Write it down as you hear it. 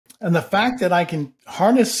And the fact that I can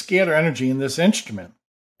harness scalar energy in this instrument,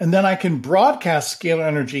 and then I can broadcast scalar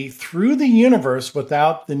energy through the universe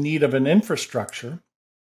without the need of an infrastructure,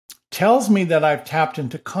 tells me that I've tapped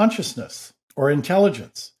into consciousness or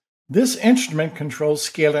intelligence. This instrument controls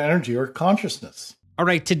scalar energy or consciousness. All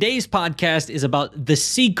right, today's podcast is about the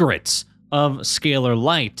secrets of Scalar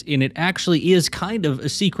Light, and it actually is kind of a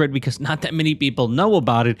secret because not that many people know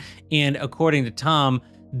about it, and according to Tom,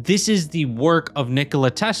 this is the work of Nikola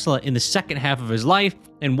Tesla in the second half of his life,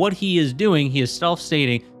 and what he is doing, he is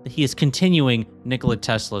self-stating that he is continuing Nikola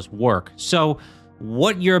Tesla's work. So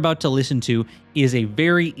what you're about to listen to is a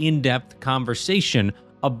very in-depth conversation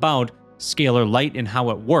about Scalar Light and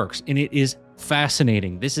how it works, and it is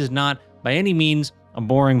fascinating. This is not by any means a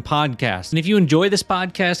boring podcast. And if you enjoy this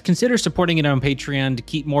podcast, consider supporting it on Patreon to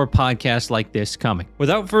keep more podcasts like this coming.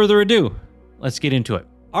 Without further ado, let's get into it.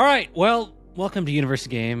 All right, well, welcome to Universe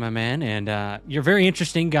Game, my man, and you're a very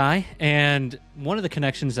interesting guy, and one of the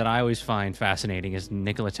connections that I always find fascinating is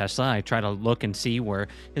Nikola Tesla. I try to look and see where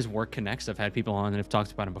his work connects. I've had people on that have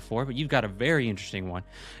talked about him before, but you've got a very interesting one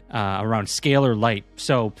around Scalar Light.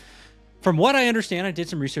 So from what I understand, I did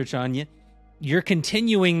some research on you. You're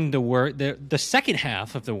continuing the work, the second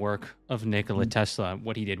half of the work of Nikola Tesla,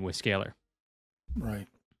 what he did with Scalar. Right.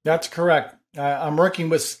 That's correct. I'm working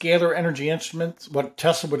with scalar energy instruments, what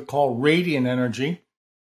Tesla would call radiant energy.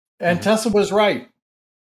 And Tesla was right.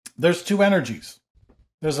 There's two energies.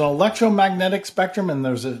 There's an electromagnetic spectrum and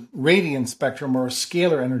there's a radiant spectrum or a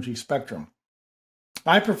scalar energy spectrum.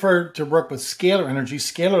 I prefer to work with scalar energy,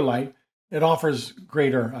 scalar light. It offers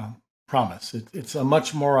greater promise. It's a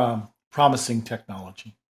much more promising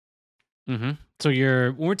technology. So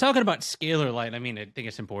when we're talking about scalar light, I mean, I think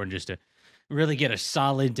it's important just to really get a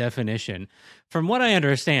solid definition. From what I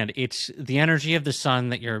understand, it's the energy of the sun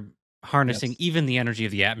that you're harnessing, even the energy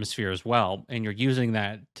of the atmosphere as well, and you're using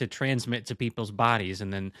that to transmit to people's bodies,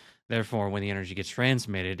 and then therefore when the energy gets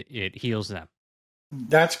transmitted, it heals them.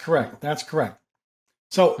 That's correct. That's correct.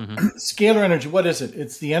 So scalar energy, what is it?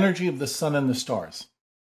 It's the energy of the sun and the stars.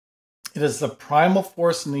 It is the primal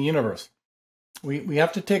force in the universe. We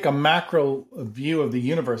have to take a macro view of the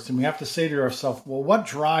universe, and we have to say to ourselves, well, what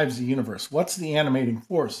drives the universe? What's the animating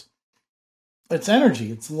force? It's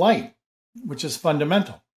energy. It's light, which is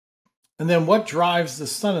fundamental. And then what drives the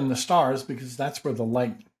sun and the stars? Because that's where the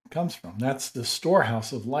light comes from. That's the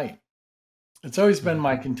storehouse of light. It's always been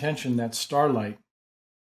my contention that starlight,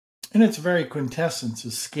 in its very quintessence,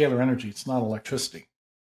 is scalar energy. It's not electricity.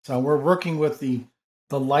 So we're working with the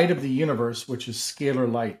light of the universe, which is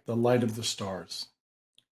scalar light, the light of the stars.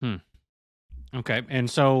 Okay. And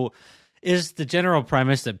so is the general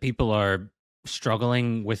premise that people are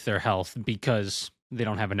struggling with their health because they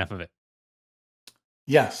don't have enough of it?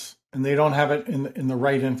 Yes. And they don't have it in the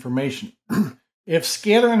right information. If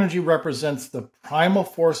scalar energy represents the primal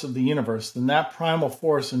force of the universe, then that primal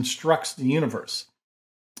force instructs the universe.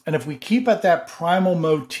 And if we keep at that primal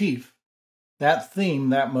motif, that theme,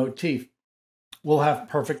 that motif, we'll have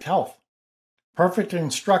perfect health. Perfect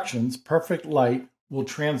instructions, perfect light will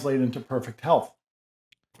translate into perfect health.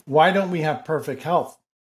 Why don't we have perfect health?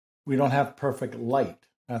 We don't have perfect light.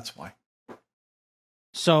 That's why.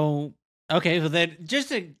 So, okay, so then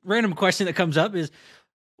just a random question that comes up is,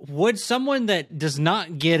 would someone that does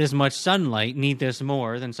not get as much sunlight need this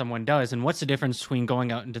more than someone does? And what's the difference between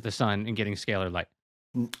going out into the sun and getting scalar light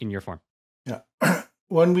in your form? Yeah.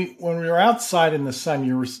 When we're outside in the sun,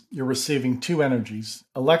 you're receiving two energies,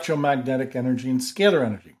 electromagnetic energy and scalar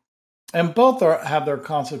energy. And both have their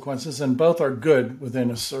consequences, and both are good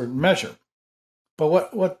within a certain measure.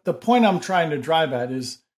 But what the point I'm trying to drive at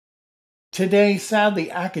is, today,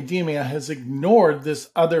 sadly, academia has ignored this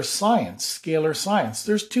other science, scalar science.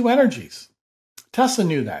 There's two energies. Tesla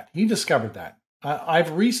knew that. He discovered that. I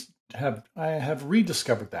have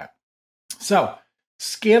rediscovered that. So,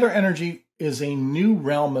 scalar energy is a new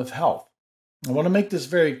realm of health. I want to make this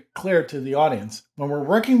very clear to the audience. When we're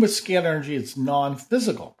working with scalar energy, it's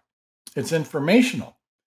non-physical. It's informational.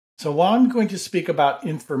 So while I'm going to speak about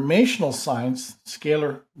informational science,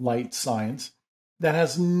 scalar light science, that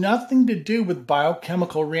has nothing to do with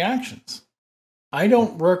biochemical reactions. I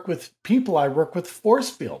don't work with people, I work with force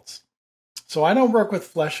fields. So I don't work with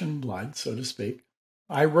flesh and blood, so to speak.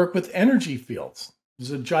 I work with energy fields. There's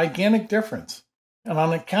a gigantic difference. And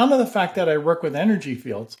on account of the fact that I work with energy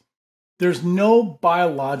fields, there's no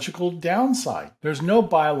biological downside. There's no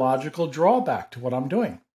biological drawback to what I'm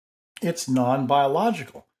doing. It's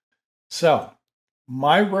non-biological. So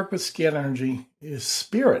my work with scalar energy is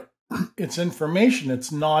spirit. It's information.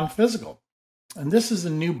 It's non-physical. And this is a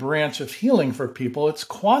new branch of healing for people. It's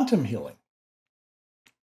quantum healing.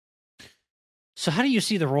 So how do you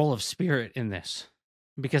see the role of spirit in this?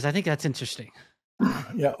 Because I think that's interesting.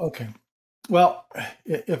 Yeah, okay. Well,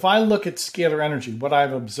 if I look at scalar energy, what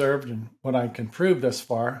I've observed and what I can prove thus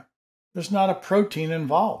far, there's not a protein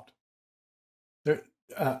involved.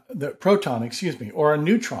 The proton, or a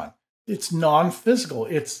neutron. It's non-physical.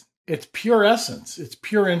 It's pure essence. It's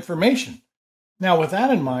pure information. Now, with that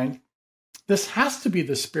in mind, this has to be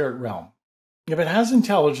the spirit realm. If it has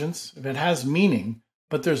intelligence, if it has meaning,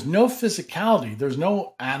 but there's no physicality, there's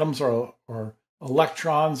no atoms or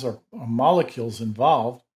electrons or molecules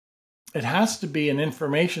involved, it has to be an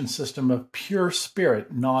information system of pure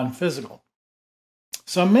spirit, non-physical.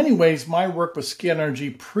 So in many ways, my work with scalar energy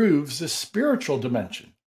proves the spiritual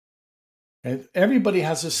dimension. And everybody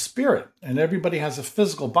has a spirit and everybody has a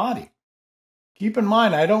physical body. Keep in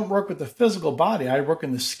mind, I don't work with the physical body. I work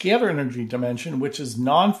in the scalar energy dimension, which is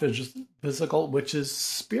non-physical, which is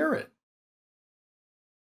spirit.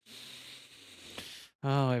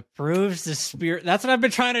 Oh, it proves the spirit. That's what I've been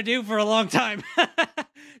trying to do for a long time.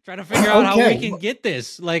 Trying to figure out how we can get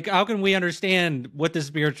this. Like, how can we understand what the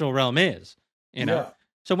spiritual realm is? You know? Yeah.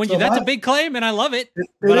 So that's a big claim, and I love it,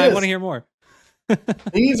 but I want to hear more.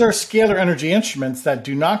 These are scalar energy instruments that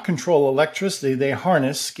do not control electricity. They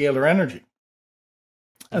harness scalar energy.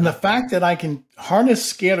 And the fact that I can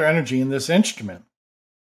harness scalar energy in this instrument,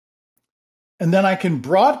 and then I can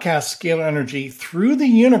broadcast scalar energy through the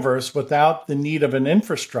universe without the need of an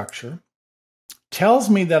infrastructure,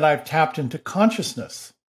 tells me that I've tapped into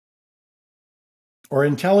consciousness or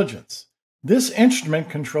intelligence. This instrument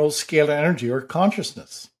controls scalar energy or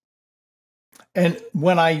consciousness. And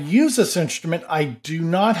when I use this instrument, I do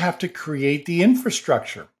not have to create the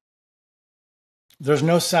infrastructure. There's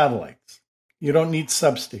no satellites. You don't need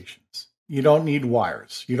substations. You don't need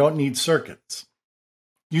wires. You don't need circuits.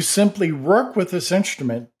 You simply work with this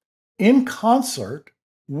instrument in concert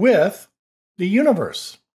with the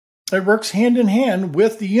universe. It works hand in hand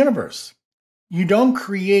with the universe. You don't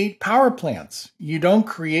create power plants. You don't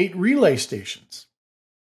create relay stations.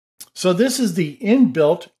 So this is the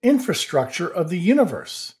inbuilt infrastructure of the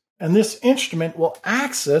universe. And this instrument will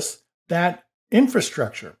access that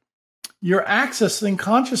infrastructure. You're accessing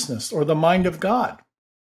consciousness or the mind of God.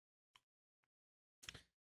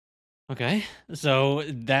 Okay, so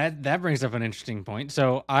that brings up an interesting point.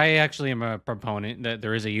 So I actually am a proponent that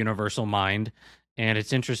there is a universal mind, and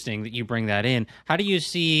it's interesting that you bring that in. How do you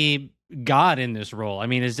see God in this role? I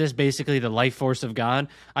mean, is this basically the life force of God?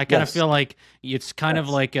 I kind of feel like it's kind of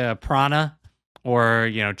like a prana,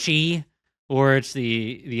 or chi, or it's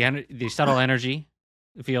the subtle energy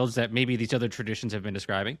fields that maybe these other traditions have been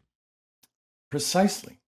describing.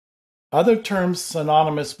 Precisely. Other terms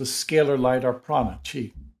synonymous with scalar light are prana,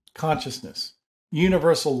 chi, consciousness,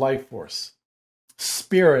 universal life force,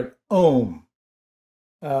 spirit, om,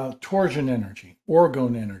 torsion energy,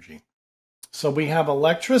 orgone energy. So we have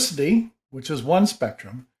electricity, which is one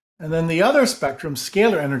spectrum, and then the other spectrum,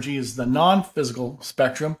 scalar energy, is the non-physical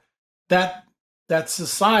spectrum that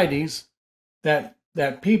societies, that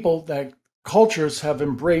people, that cultures have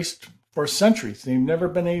embraced for centuries. They've never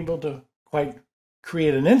been able to quite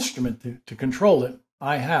create an instrument to control it.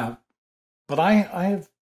 I have. But I have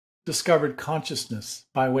discovered consciousness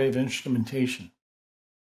by way of instrumentation.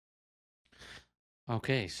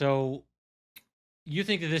 Okay, so you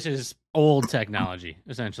think that this is old technology,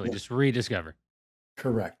 essentially, just rediscover.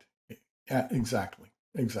 Correct. Yeah, exactly.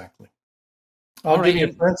 I'll give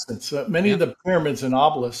you, for instance, many of the pyramids and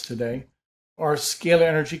obelisks today are scalar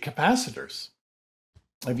energy capacitors.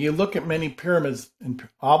 If you look at many pyramids and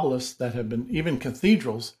obelisks that have been, even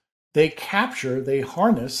cathedrals, they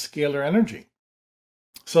harness scalar energy.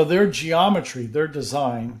 So their geometry, their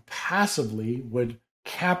design passively would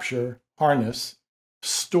capture, harness,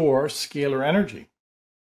 store scalar energy.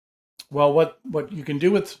 Well, what you can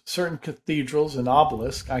do with certain cathedrals and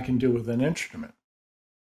obelisks, I can do with an instrument.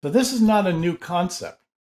 So this is not a new concept.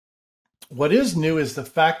 What is new is the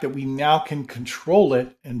fact that we now can control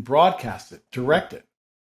it and broadcast it, direct it.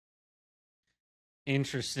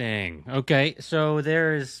 Interesting. Okay, so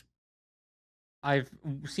I've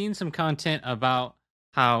seen some content about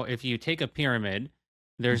how if you take a pyramid,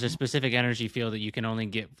 there's a specific energy field that you can only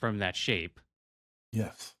get from that shape.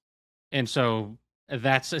 Yes. And so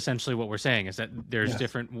that's essentially what we're saying, is that there's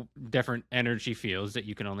different energy fields that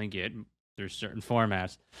you can only get. There's certain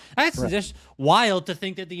formats. That's just wild to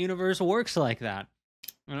think that the universe works like that.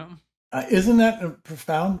 Isn't that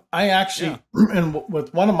profound? I actually, and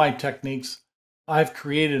with one of my techniques, I've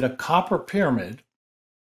created a copper pyramid,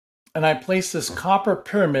 and I place this copper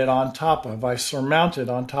pyramid I surmount it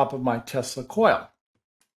on top of my Tesla coil.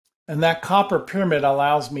 And that copper pyramid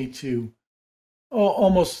allows me to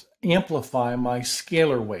almost amplify my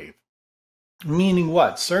scalar wave. Meaning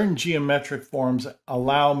what? Certain geometric forms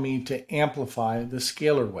allow me to amplify the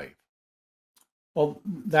scalar wave. Well,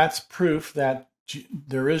 that's proof that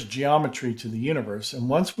there is geometry to the universe. And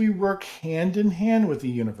once we work hand in hand with the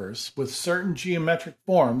universe, with certain geometric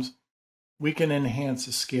forms, we can enhance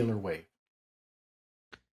a scalar wave.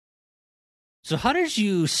 So how did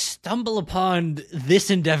you stumble upon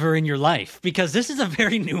this endeavor in your life? Because this is a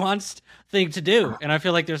very nuanced thing to do. And I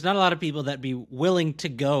feel like there's not a lot of people that be willing to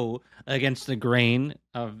go against the grain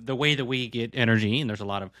of the way that we get energy. And there's a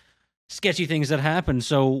lot of sketchy things that happen.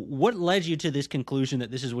 So what led you to this conclusion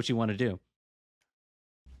that this is what you want to do?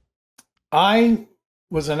 I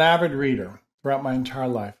was an avid reader throughout my entire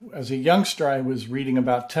life. As a youngster, I was reading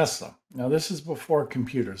about Tesla. Now, this is before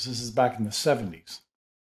computers. This is back in the 70s.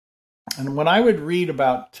 And when I would read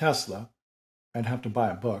about Tesla, I'd have to buy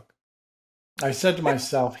a book. I said to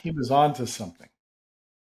myself, he was onto something.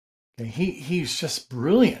 Okay, he's just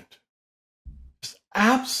brilliant. Just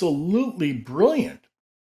absolutely brilliant.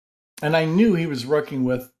 And I knew he was working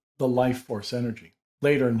with the life force energy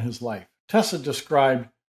later in his life. Tesla described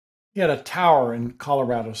he had a tower in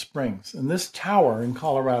Colorado Springs. And this tower in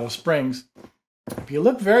Colorado Springs, if you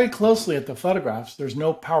look very closely at the photographs, there's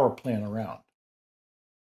no power plant around.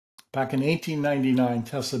 Back in 1899,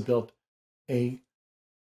 Tesla built a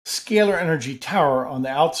scalar energy tower on the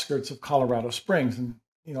outskirts of Colorado Springs. And,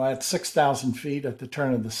 at 6,000 feet at the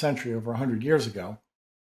turn of the century, over 100 years ago,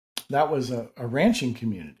 that was a ranching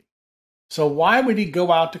community. So why would he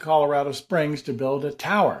go out to Colorado Springs to build a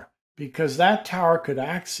tower? Because that tower could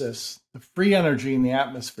access the free energy in the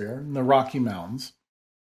atmosphere in the Rocky Mountains.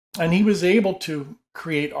 And he was able to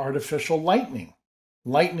create artificial lightning.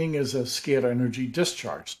 Lightning is a scalar energy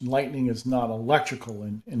discharge. Lightning is not electrical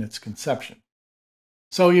in its conception.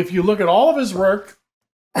 So if you look at all of his work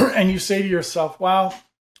and you say to yourself, wow,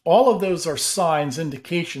 all of those are signs,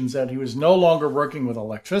 indications that he was no longer working with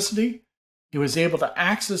electricity. He was able to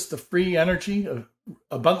access the free energy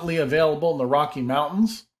abundantly available in the Rocky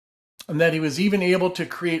Mountains, and that he was even able to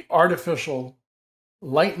create artificial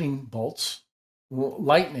lightning bolts,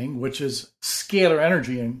 lightning, which is scalar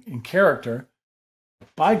energy in character.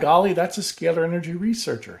 By golly, that's a scalar energy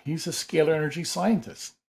researcher. He's a scalar energy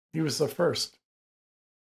scientist. He was the first.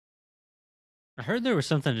 I heard there was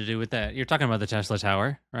something to do with that. You're talking about the Tesla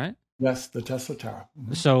Tower, right? Yes, the Tesla Tower.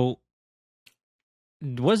 Mm-hmm. So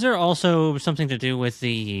was there also something to do with tell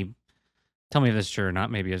me if it's true or not,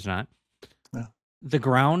 maybe it's not, the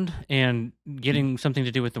ground and getting something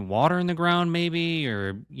to do with the water in the ground maybe,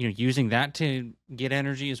 or using that to get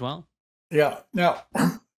energy as well? Yeah. Now,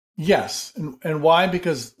 yes. And why?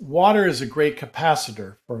 Because water is a great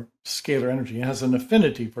capacitor for scalar energy. It has an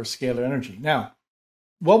affinity for scalar energy. Now,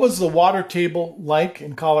 what was the water table like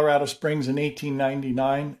in Colorado Springs in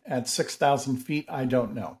 1899 at 6,000 feet? I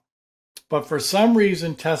don't know. But for some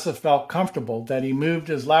reason, Tesla felt comfortable that he moved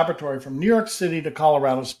his laboratory from New York City to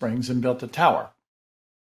Colorado Springs and built a tower.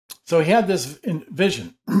 So he had this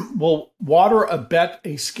vision. Will water abet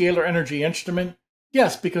a scalar energy instrument?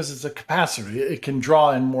 Yes, because it's a capacitor. It can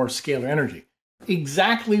draw in more scalar energy.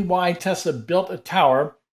 Exactly why Tesla built a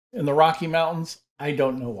tower in the Rocky Mountains, I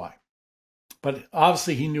don't know why. But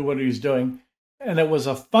obviously he knew what he was doing, and it was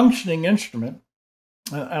a functioning instrument.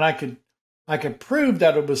 And I could prove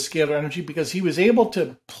that it was scalar energy because he was able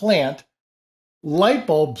to plant light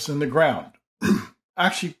bulbs in the ground.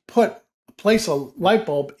 Actually place a light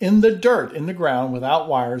bulb in the dirt, in the ground, without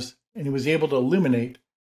wires, and he was able to illuminate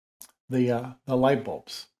the light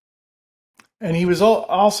bulbs. And he was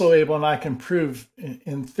also able, and I can prove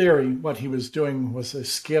in theory, what he was doing was a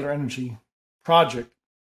scalar energy project.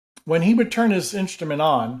 When he would turn his instrument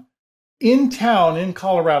on, in town in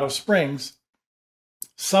Colorado Springs,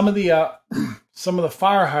 some of the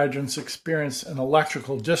fire hydrants experienced an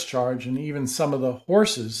electrical discharge, and even some of the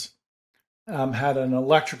horses had an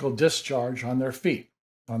electrical discharge on their feet,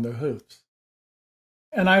 on their hooves.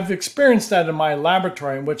 And I've experienced that in my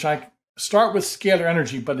laboratory, in which I start with scalar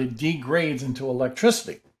energy, but it degrades into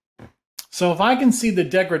electricity. So if I can see the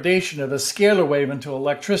degradation of a scalar wave into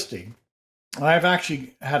electricity, I've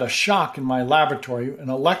actually had a shock in my laboratory, an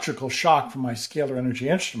electrical shock from my scalar energy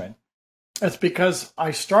instrument. It's because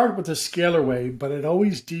I start with a scalar wave, but it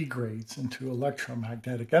always degrades into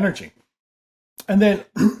electromagnetic energy. And then,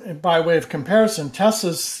 by way of comparison,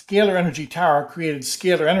 Tesla's scalar energy tower created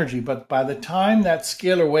scalar energy, but by the time that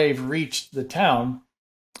scalar wave reached the town,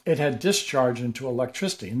 it had discharged into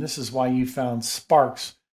electricity. And this is why you found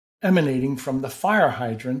sparks emanating from the fire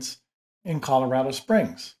hydrants in Colorado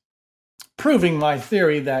Springs, proving my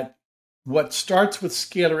theory that what starts with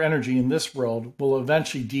scalar energy in this world will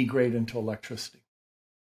eventually degrade into electricity.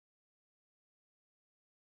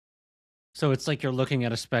 So it's like you're looking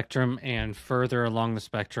at a spectrum, and further along the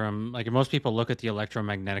spectrum, like most people look at the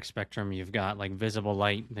electromagnetic spectrum, you've got like visible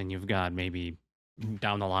light, then you've got maybe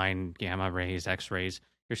down the line gamma rays, X-rays.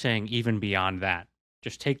 You're saying even beyond that.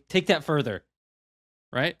 Just take that further,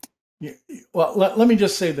 right? Yeah, well, let me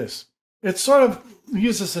just say this. It's sort of,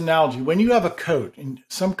 use this analogy. When you have a coat, and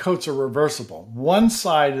some coats are reversible, one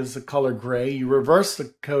side is the color gray, you reverse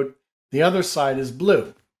the coat, the other side is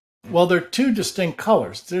blue. Well, they're two distinct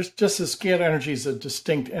colors. There's just as scalar energy is a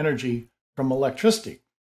distinct energy from electricity.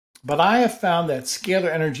 But I have found that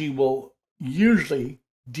scalar energy will usually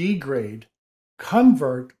degrade,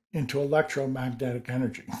 convert into electromagnetic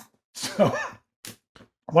energy. So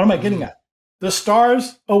what am I getting at? The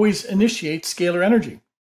stars always initiate scalar energy.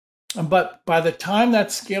 But by the time that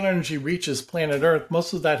scalar energy reaches planet Earth,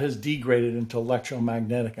 most of that has degraded into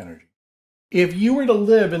electromagnetic energy. If you were to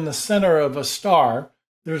live in the center of a star,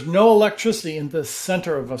 there's no electricity in the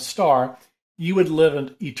center of a star, you would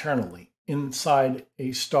live eternally inside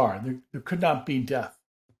a star. There could not be death.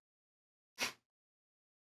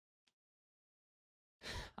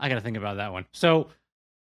 I got to think about that one. So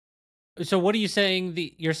what are you saying?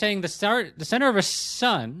 You're saying the center of a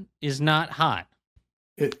sun is not hot.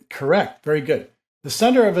 Correct. Very good. The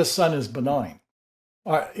center of a sun is benign.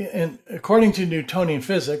 And according to Newtonian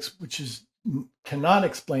physics, which cannot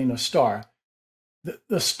explain a star,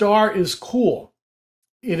 the star is cool.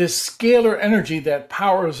 It is scalar energy that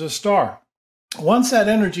powers a star. Once that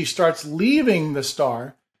energy starts leaving the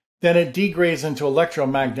star, then it degrades into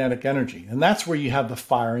electromagnetic energy. And that's where you have the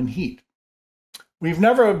fire and heat. We've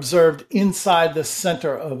never observed inside the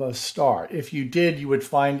center of a star. If you did, you would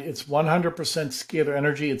find it's 100% scalar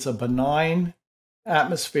energy. It's a benign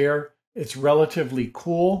atmosphere. It's relatively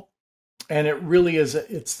cool. And it really is,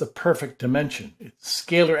 it's the perfect dimension.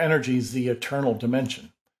 Scalar energy is the eternal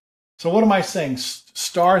dimension. So what am I saying?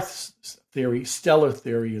 Star theory, stellar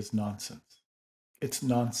theory is nonsense. It's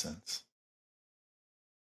nonsense.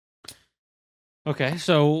 Okay,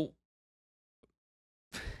 so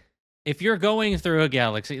if you're going through a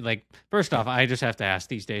galaxy, like, first off, I just have to ask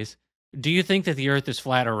these days, do you think that the Earth is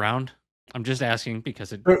flat or round? I'm just asking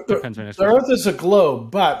because it depends on the Earth is a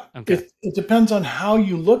globe, but okay. it depends on how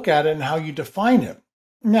you look at it and how you define it.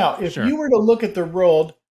 Now, if you were to look at the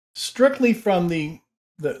world strictly from the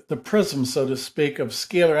prism, so to speak, of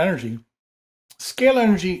scalar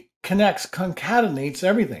energy connects, concatenates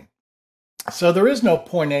everything. So there is no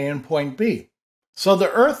point A and point B. So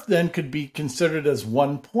the Earth then could be considered as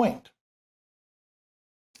one point.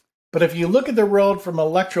 But if you look at the world from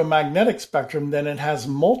electromagnetic spectrum, then it has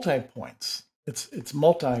multi-points.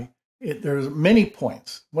 There's many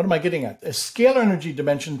points. What am I getting at? A scalar energy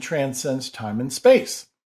dimension transcends time and space.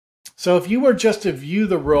 So if you were just to view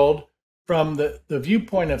the world from the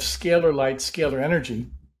viewpoint of scalar light, scalar energy,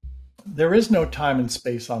 there is no time and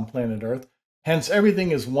space on planet Earth. Hence,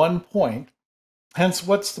 everything is one point. Hence,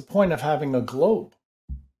 what's the point of having a globe?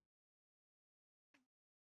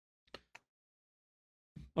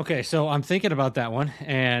 Okay, so I'm thinking about that one.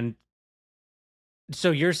 And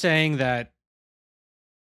so you're saying that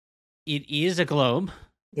it is a globe.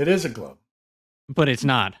 It is a globe. But it's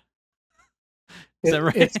not. Is that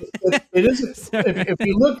right? It is.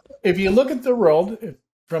 If you look at the world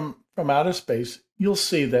from outer space, you'll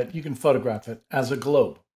see that you can photograph it as a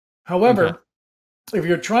globe. However, if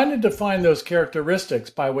you're trying to define those characteristics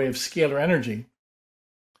by way of scalar energy,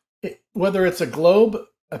 whether it's a globe,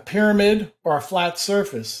 a pyramid, or a flat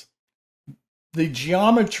surface, the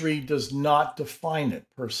geometry does not define it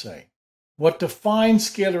per se. What defines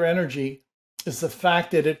scalar energy is the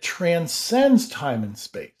fact that it transcends time and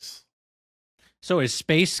space. So is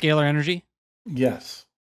space scalar energy? Yes.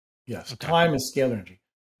 Okay. Time is scalar energy.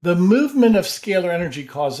 The movement of scalar energy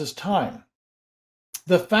causes time.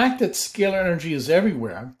 The fact that scalar energy is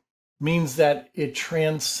everywhere means that it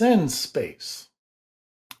transcends space.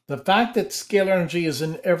 The fact that scalar energy is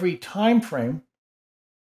in every time frame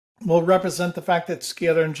will represent the fact that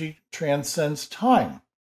scalar energy transcends time.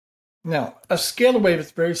 Now, a scalar wave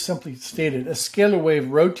is very simply stated. A scalar wave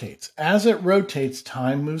rotates. As it rotates,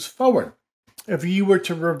 time moves forward. If you were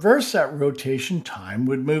to reverse that rotation, time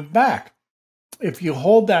would move back. If you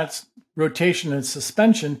hold that rotation in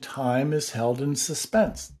suspension, time is held in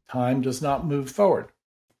suspense. Time does not move forward.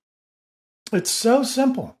 It's so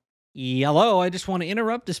simple. Hello, I just want to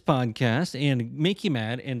interrupt this podcast and make you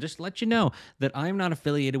mad and just let you know that I'm not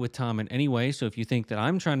affiliated with Tom in any way. So if you think that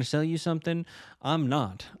I'm trying to sell you something, I'm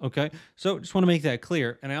not. Okay. So just want to make that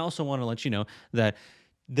clear. And I also want to let you know that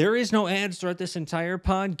there is no ads throughout this entire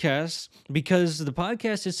podcast because the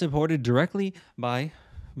podcast is supported directly by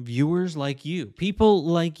viewers like you, people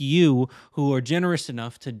like you who are generous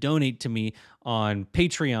enough to donate to me on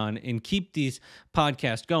Patreon and keep these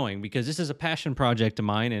podcasts going, because this is a passion project of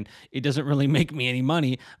mine and it doesn't really make me any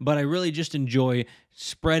money, but I really just enjoy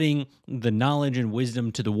spreading the knowledge and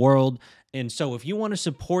wisdom to the world. And so if you want to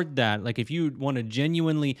support that, like if you want to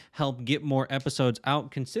genuinely help get more episodes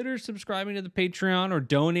out, consider subscribing to the Patreon or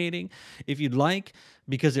donating if you'd like,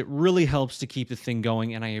 because it really helps to keep the thing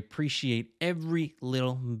going. And I appreciate every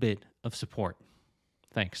little bit of support.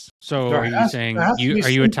 Thanks. So are you saying are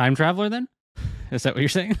you a time traveler then? Is that what you're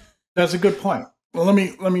saying? That's a good point. Well, let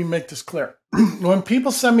me make this clear. When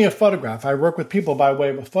people send me a photograph, I work with people by way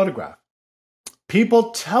of a photograph.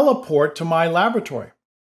 People teleport to my laboratory.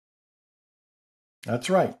 That's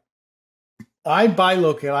right. I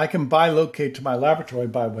can bilocate to my laboratory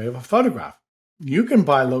by way of a photograph. You can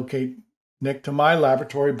bilocate, Nick, to my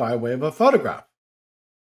laboratory by way of a photograph.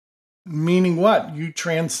 Meaning what? You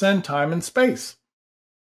transcend time and space.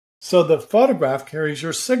 So the photograph carries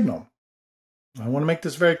your signal. I want to make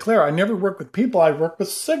this very clear. I never work with people. I work with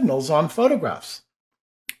signals on photographs.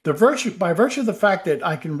 By virtue of the fact that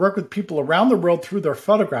I can work with people around the world through their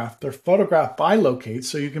photograph bilocates,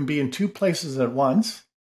 so you can be in two places at once.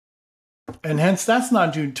 And hence, that's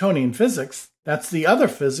not Newtonian physics. That's the other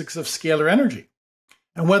physics of scalar energy.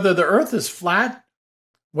 And whether the Earth is flat,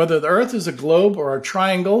 whether the Earth is a globe or a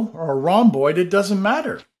triangle or a rhomboid, it doesn't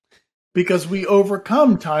matter, because we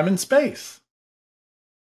overcome time and space.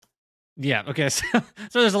 Yeah. Okay. So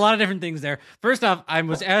there's a lot of different things there. First off, I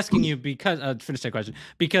was asking you because finish that question,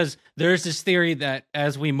 because there's this theory that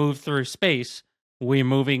as we move through space, we're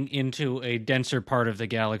moving into a denser part of the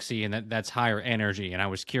galaxy, and that's higher energy. And I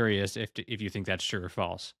was curious if you think that's true or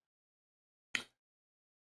false.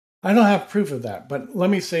 I don't have proof of that, but let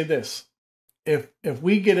me say this: if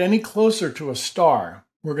we get any closer to a star,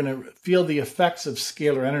 we're going to feel the effects of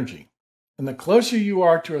scalar energy. And the closer you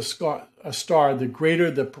are to a star, the greater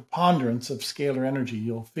the preponderance of scalar energy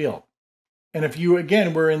you'll feel. And if you,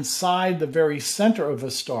 again, were inside the very center of a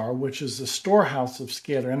star, which is the storehouse of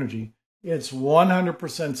scalar energy, it's 100%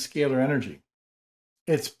 scalar energy.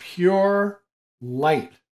 It's pure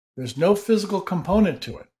light. There's no physical component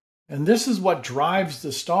to it. And this is what drives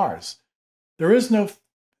the stars. There is no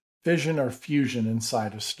fission or fusion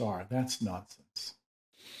inside a star. That's nonsense.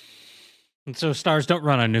 And so stars don't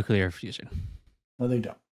run on nuclear fusion? No, they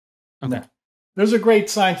don't. Okay. No. There's a great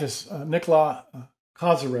scientist, Nikola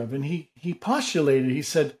Tesla, and he postulated, he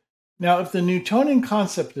said, now if the Newtonian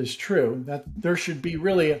concept is true, that there should be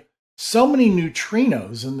really so many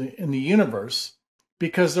neutrinos in the universe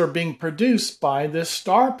because they're being produced by this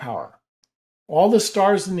star power. All the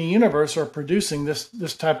stars in the universe are producing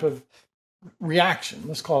this type of reaction.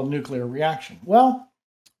 Let's call it nuclear reaction. Well,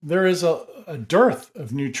 there is a dearth of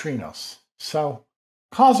neutrinos. So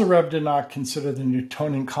Kozyrev did not consider the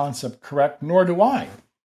Newtonian concept correct, nor do I.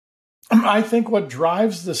 I think what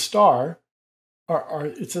drives the star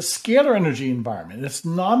it's a scalar energy environment. It's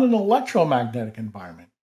not an electromagnetic environment.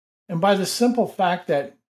 And by the simple fact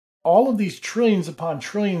that all of these trillions upon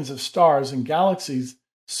trillions of stars and galaxies,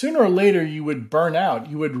 sooner or later you would burn out.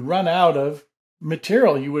 You would run out of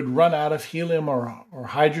material. You would run out of helium or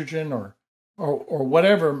hydrogen or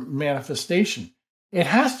whatever manifestation. It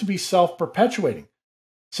has to be self-perpetuating.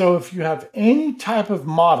 So if you have any type of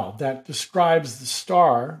model that describes the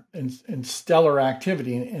star and stellar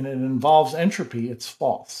activity and it involves entropy, it's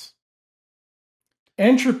false.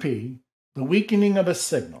 Entropy, the weakening of a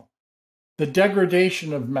signal, the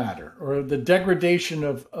degradation of matter, or the degradation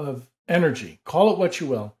of energy, call it what you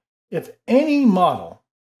will. If any model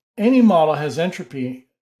has entropy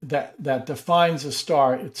that defines a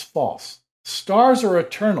star, it's false. Stars are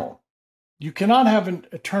eternal. You cannot have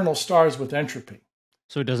eternal stars with entropy.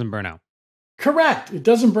 So it doesn't burn out. Correct. It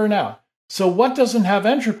doesn't burn out. So what doesn't have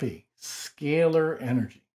entropy? Scalar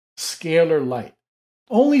energy, scalar light.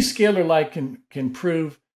 Only scalar light can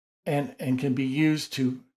prove and can be used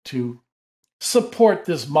to support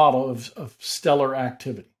this model of stellar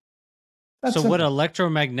activity. That's so simple. would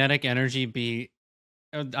electromagnetic energy be,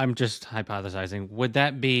 I'm just hypothesizing, would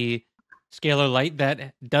that be scalar light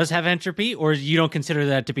that does have entropy, or you don't consider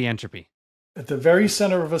that to be entropy? At the very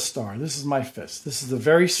center of a star, this is my fist. This is the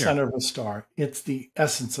very center of a star. It's the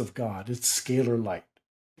essence of God. It's scalar light.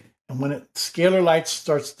 And when scalar light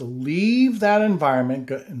starts to leave that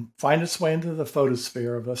environment and find its way into the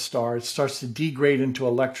photosphere of a star, it starts to degrade into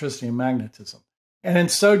electricity and magnetism. And in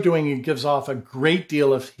so doing, it gives off a great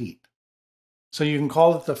deal of heat. So you can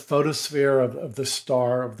call it the photosphere of the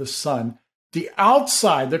star, of the sun. The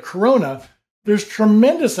outside, the corona, there's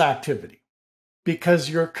tremendous activity, because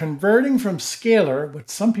you're converting from scalar, what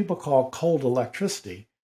some people call cold electricity,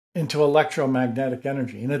 into electromagnetic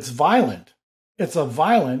energy. And it's violent. It's a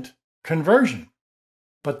violent conversion.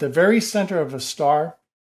 But the very center of a star,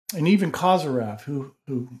 and even Kozyrev, who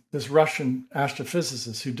this Russian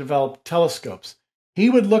astrophysicist who developed telescopes, he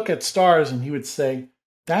would look at stars and he would say,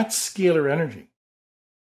 that's scalar energy.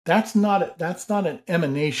 That's not an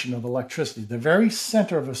emanation of electricity. The very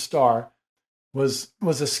center of a star was a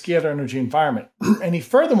scalar energy environment. And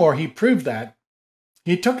furthermore, he proved that.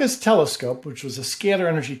 He took his telescope, which was a scalar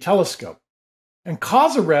energy telescope, and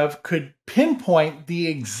Kozyrev could pinpoint the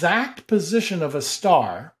exact position of a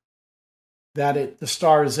star that the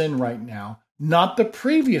star is in right now, not the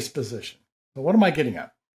previous position. So what am I getting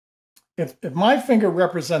at? If my finger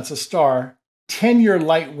represents a star 10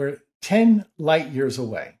 light years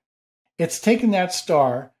away, it's taken that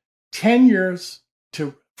star 10 years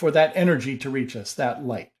for that energy to reach us, that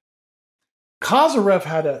light. Kozyrev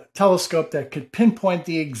had a telescope that could pinpoint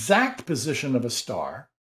the exact position of a star,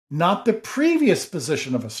 not the previous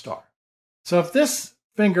position of a star. So if this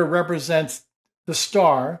finger represents the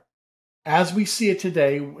star as we see it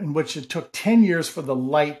today, in which it took 10 years for the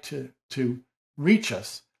light to reach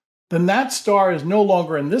us, then that star is no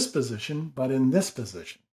longer in this position, but in this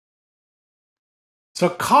position. So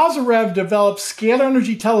Kozyrev developed scalar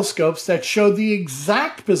energy telescopes that showed the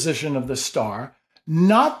exact position of the star,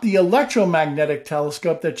 not the electromagnetic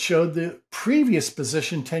telescope that showed the previous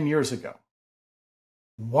position 10 years ago.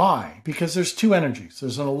 Why? Because there's two energies.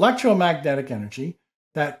 There's an electromagnetic energy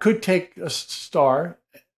that could take a star,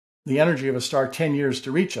 the energy of a star, 10 years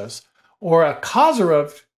to reach us, or a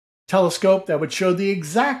Kozyrev telescope that would show the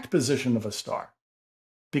exact position of a star.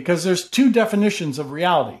 Because there's two definitions of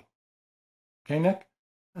reality. Okay, Nick?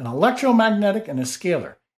 An electromagnetic and a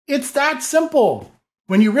scalar. It's that simple.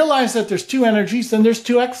 When you realize that there's two energies, then there's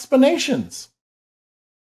two explanations.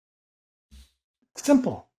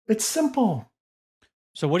 Simple. It's simple.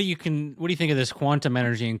 So what do you think of this quantum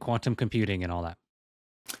energy and quantum computing and all that?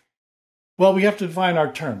 Well, we have to define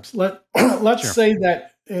our terms. Let's say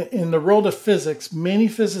that in the world of physics, many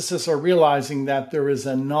physicists are realizing that there is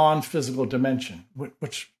a non-physical dimension,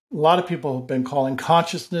 which a lot of people have been calling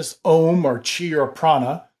consciousness, Om or Chi or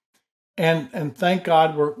Prana. And thank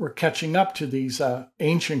God we're catching up to these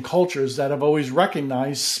ancient cultures that have always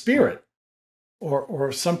recognized spirit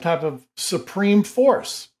or some type of supreme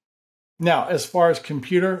force. Now, as far as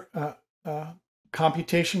computer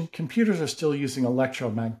computation, computers are still using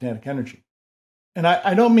electromagnetic energy. And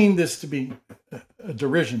I don't mean this to be a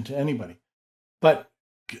derision to anybody, but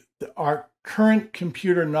our current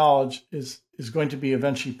computer knowledge is going to be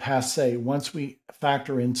eventually passé once we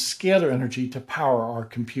factor in scalar energy to power our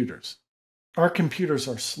computers. Our computers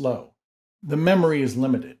are slow. The memory is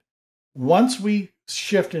limited. Once we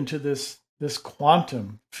shift into this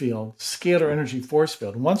quantum field, scalar energy force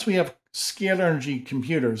field, once we have scalar energy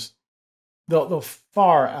computers, they'll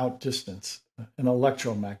far outdistance an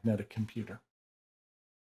electromagnetic computer.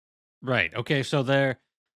 Right. Okay. So there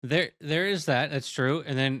is that. That's true.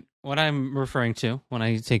 And then what I'm referring to when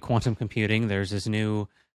I say quantum computing, there's this new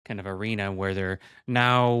kind of arena where they're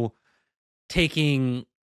now taking,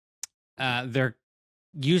 they're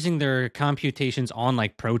using their computations on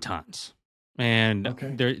like protons, and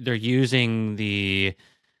they're using the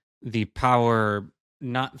power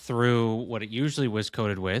not through what it usually was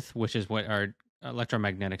coded with, which is what our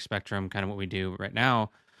electromagnetic spectrum, kind of what we do right now.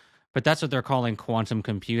 But that's what they're calling quantum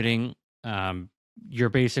computing. You're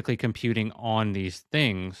basically computing on these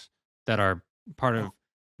things that are part of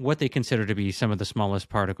what they consider to be some of the smallest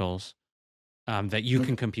particles that you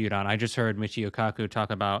can compute on. I just heard Michio Kaku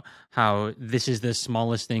talk about how this is the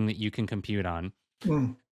smallest thing that you can compute on.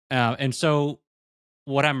 And so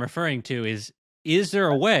what I'm referring to is there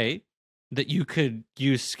a way that you could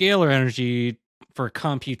use scalar energy for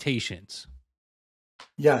computations?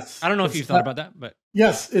 Yes. I don't know if you've thought about that, but...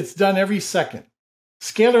 Yes, it's done every second.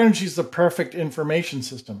 Scalar energy is the perfect information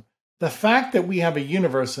system. The fact that we have a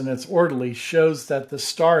universe and it's orderly shows that the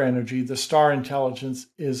star energy, the star intelligence,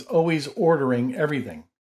 is always ordering everything.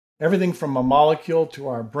 Everything from a molecule to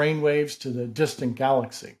our brainwaves to the distant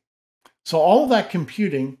galaxy. So all of that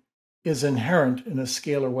computing is inherent in a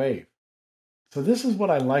scalar wave. So this is what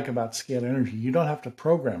I like about scalar energy. You don't have to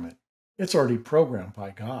program it. It's already programmed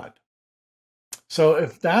by God. So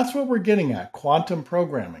if that's what we're getting at, quantum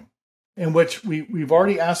programming, in which we've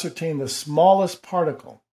already ascertained the smallest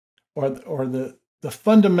particle or the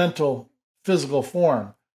fundamental physical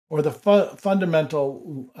form or the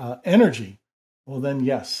fundamental energy, well then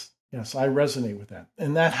yes, I resonate with that.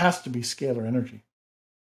 And that has to be scalar energy.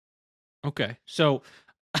 Okay, so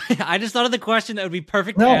I just thought of the question that would be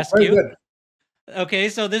perfect to ask you. Good. Okay,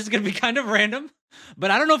 so this is going to be kind of random,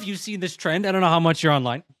 but I don't know if you've seen this trend. I don't know how much you're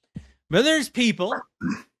online. But there's people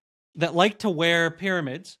that like to wear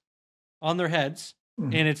pyramids on their heads,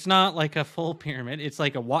 and it's not like a full pyramid. It's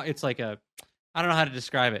like a I don't know how to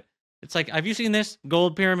describe it. It's like, have you seen this?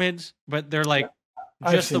 Gold pyramids, but they're like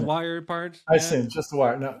just the wire parts. I've seen just the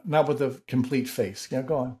wire, not with the complete face. Yeah,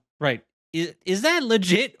 go on. Right. Is that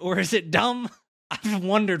legit or is it dumb? I've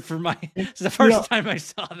wondered it's the first time I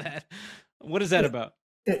saw that. What is that about?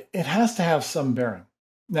 It has to have some bearing.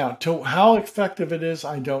 Now, to how effective it is,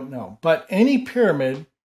 I don't know. But any pyramid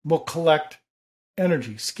will collect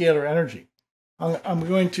energy, scalar energy. I'm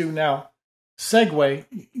going to now segue.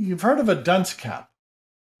 You've heard of a dunce cap.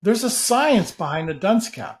 There's a science behind a dunce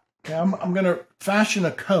cap. Okay, I'm going to fashion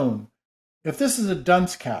a cone. If this is a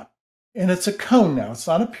dunce cap, and it's a cone now, it's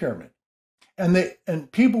not a pyramid,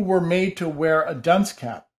 and people were made to wear a dunce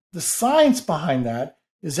cap, the science behind that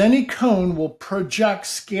is any cone will project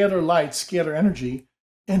scalar light, scalar energy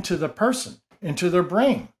into the person, into their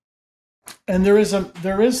brain. And there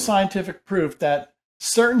is scientific proof that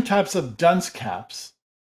certain types of dunce caps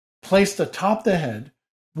placed atop the head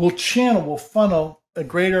will funnel a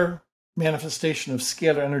greater manifestation of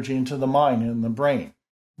scalar energy into the mind and the brain.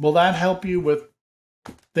 Will that help you with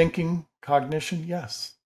thinking, cognition?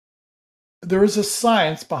 Yes. There is a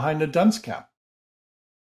science behind a dunce cap.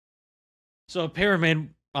 So a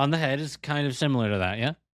pyramid on the head is kind of similar to that,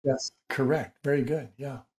 yeah? Yes, correct. Very good.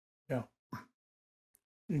 Yeah.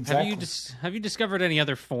 Exactly. Have you discovered any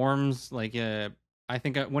other forms? Like, I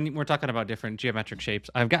think when we're talking about different geometric shapes,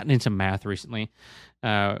 I've gotten into math recently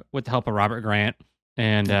with the help of Robert Grant,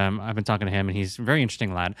 and I've been talking to him, and he's a very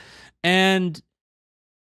interesting lad. And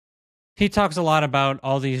he talks a lot about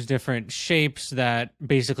all these different shapes that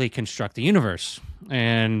basically construct the universe.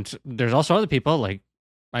 And there's also other people, like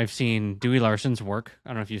I've seen Dewey Larson's work. I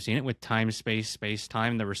don't know if you've seen it with time, space,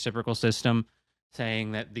 space-time, the reciprocal system,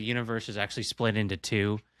 saying that the universe is actually split into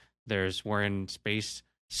two. We're in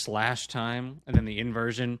space/time, and then the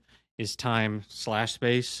inversion is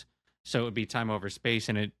time/space. So it would be time over space,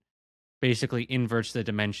 and it basically inverts the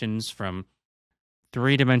dimensions from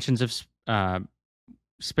 3 dimensions of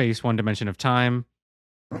space, 1 dimension of time,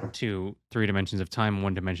 to 3 dimensions of time,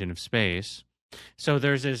 1 dimension of space. So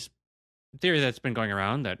there's this theory that's been going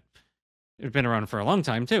around that it's been around for a long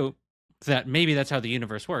time too, that maybe that's how the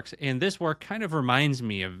universe works. And this work kind of reminds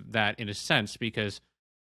me of that in a sense, because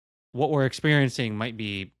what we're experiencing might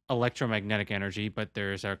be electromagnetic energy, but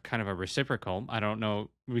there's a kind of a reciprocal. I don't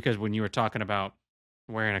know, because when you were talking about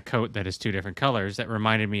wearing a coat that is 2 different colors, that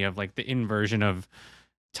reminded me of like the inversion of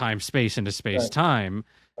time space into space time.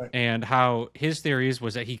 Right. And how his theories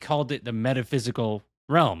was that he called it the metaphysical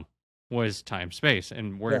realm was time space,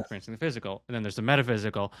 and we're experiencing the physical, and then there's the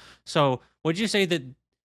metaphysical. So would you say that,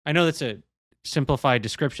 I know that's a simplified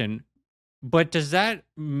description, but does that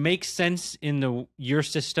make sense in your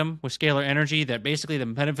system with scalar energy, that basically the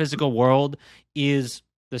metaphysical world is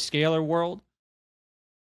the scalar world?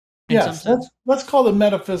 Yes, let's call the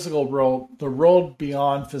metaphysical world the world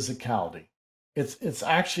beyond physicality. It's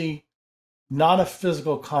actually not a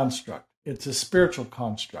physical construct. It's a spiritual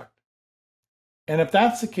construct. And if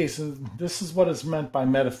that's the case, and this is what is meant by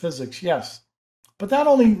metaphysics, yes. But that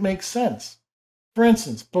only makes sense. For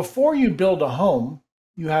instance, before you build a home,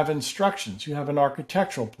 you have instructions. You have an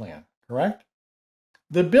architectural plan, correct?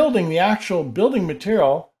 The building, the actual building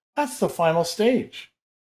material, that's the final stage.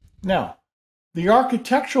 Now, the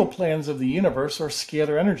architectural plans of the universe are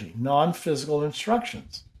scalar energy, non-physical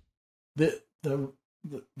instructions. The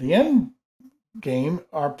end game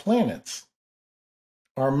are planets,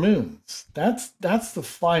 are moons. That's the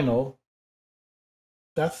final,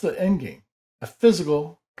 that's the end game, a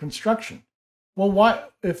physical construction. Well, why,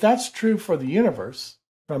 if that's true for the universe,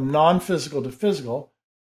 from non-physical to physical,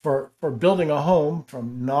 for building a home,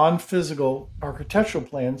 from non-physical architectural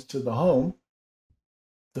plans to the home,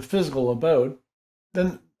 the physical abode,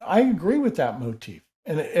 then I agree with that motif,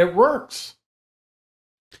 and it works.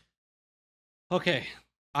 Okay,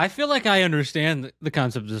 I feel like I understand the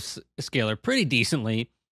concept of scalar pretty decently.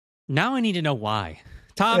 Now I need to know why.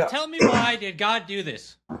 Tom, tell me, why did God do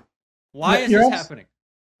this? Why is this happening?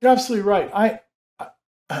 You're absolutely right.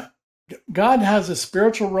 God has a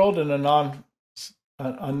spiritual world and a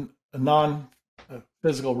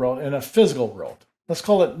non-physical world and a physical world. Let's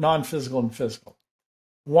call it non-physical and physical.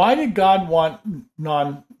 Why did God want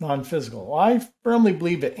non-physical? Well, I firmly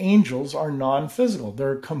believe that angels are non-physical.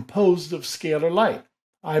 They're composed of scalar light.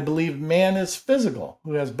 I believe man is physical,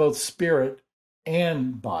 who has both spirit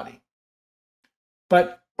and body.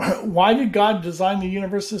 But why did God design the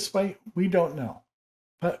universe this way? We don't know.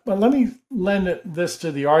 But let me lend this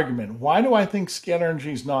to the argument. Why do I think scalar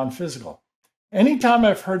energy is non-physical? Anytime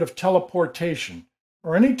I've heard of teleportation,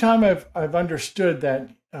 or any time I've understood that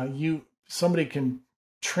somebody can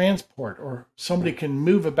transport or somebody can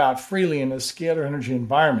move about freely in a scalar energy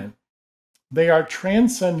environment, they are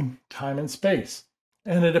transcending time and space.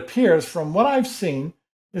 And it appears from what I've seen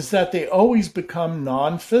is that they always become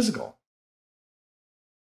non-physical.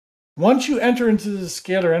 Once you enter into the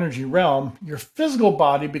scalar energy realm, your physical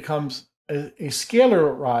body becomes a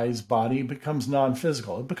scalarized body, becomes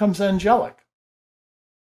non-physical. It becomes angelic.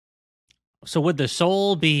 So would the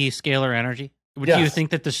soul be scalar energy? Would Yes. you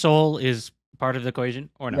think that the soul is part of the equation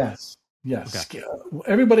or no? Yes. Yes. Okay.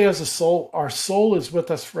 Everybody has a soul. Our soul is with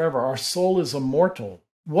us forever. Our soul is immortal.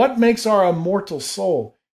 What makes our immortal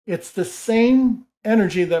soul? It's the same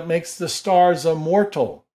energy that makes the stars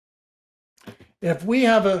immortal. If we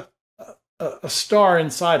have a star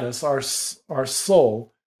inside us, our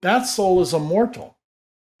soul, that soul is immortal.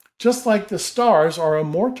 Just like the stars are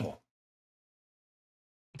immortal.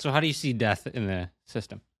 So how do you see death in the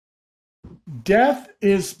system? Death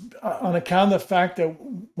is on account of the fact that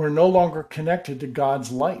we're no longer connected to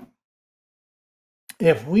God's light.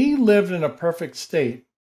 If we lived in a perfect state,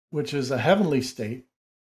 which is a heavenly state,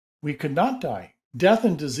 we could not die. Death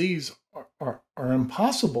and disease are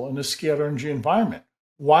impossible in a scalar energy environment.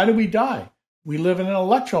 Why do we die? We live in an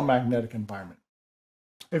electromagnetic environment.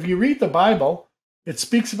 If you read the Bible, it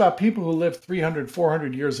speaks about people who live 300,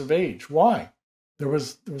 400 years of age. Why? There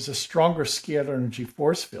was a stronger scalar energy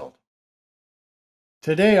force field.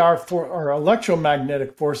 Today, our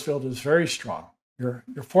electromagnetic force field is very strong. You're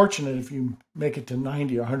fortunate if you make it to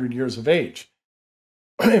 90 or 100 years of age.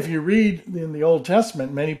 If you read in the Old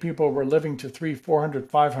Testament, many people were living to 300, 400,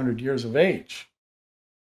 500 years of age.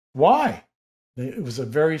 Why? It was a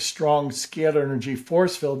very strong scalar energy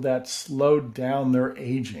force field that slowed down their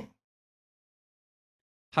aging.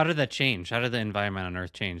 How did that change? How did the environment on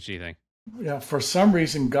Earth change, do you think? Yeah, for some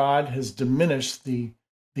reason, God has diminished the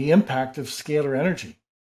impact of scalar energy.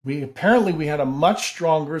 We had a much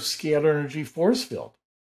stronger scalar energy force field.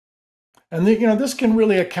 And this can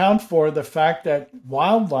really account for the fact that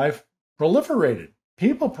wildlife proliferated,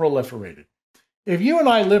 people proliferated. If you and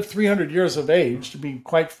I lived 300 years of age, to be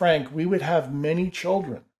quite frank, we would have many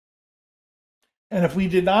children. And if we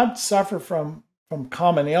did not suffer from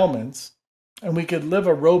common ailments and we could live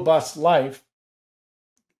a robust life,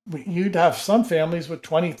 you'd have some families with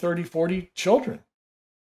 20, 30, 40 children.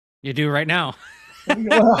 You do right now.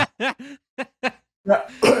 Well, yeah.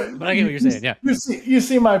 But I get what you're saying, yeah. You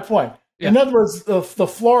see my point. Yeah. In other words, the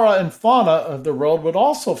flora and fauna of the world would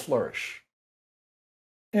also flourish,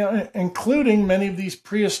 including many of these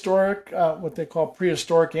prehistoric, what they call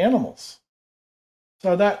prehistoric animals.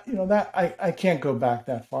 So that I can't go back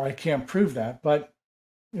that far. I can't prove that, but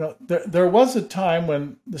there was a time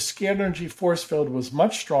when the scalar energy force field was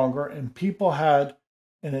much stronger, and people had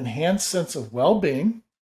an enhanced sense of well-being,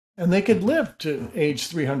 and they could live to age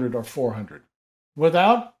 300 or 400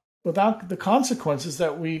 without the consequences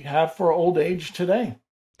that we have for old age today.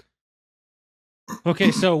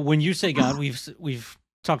 Okay, so when you say God, we've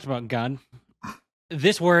talked about God.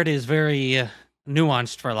 This word is very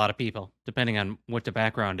nuanced for a lot of people, depending on what the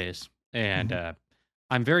background is. And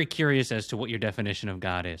I'm very curious as to what your definition of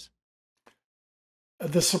God is.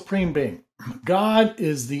 The supreme being. God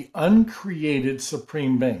is the uncreated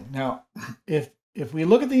supreme being. Now, if we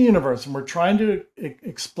look at the universe and we're trying to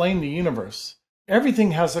explain the universe,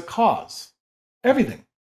 everything has a cause. Everything.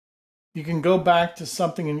 You can go back to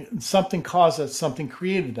something, and something caused that, something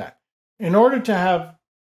created that. In order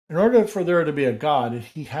for there to be a God,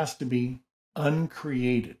 he has to be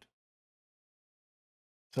uncreated.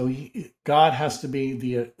 So God has to be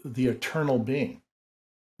the eternal being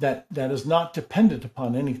that is not dependent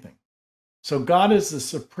upon anything. So God is the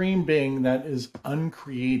supreme being that is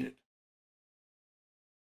uncreated.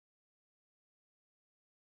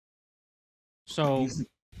 So he's the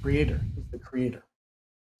creator. He's the creator.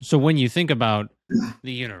 So when you think about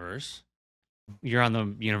the universe, you're on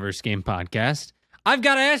the Universe Game podcast. I've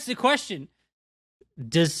got to ask the question: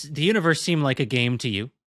 does the universe seem like a game to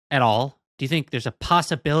you at all? Do you think there's a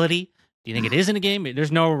possibility? Do you think it isn't a game?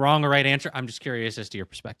 There's no wrong or right answer. I'm just curious as to your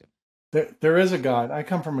perspective. There is a God. I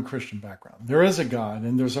come from a Christian background. There is a God,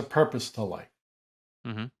 and there's a purpose to life.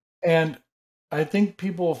 Mm-hmm. And I think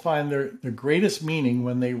people will find their greatest meaning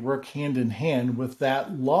when they work hand in hand with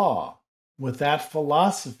that law, with that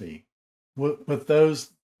philosophy, with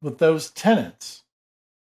those tenets.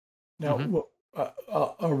 Now,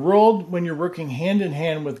 a world when you're working hand in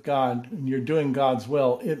hand with God and you're doing God's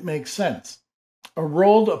will, it makes sense. A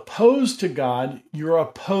world opposed to God, you're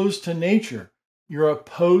opposed to nature. You're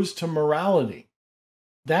opposed to morality.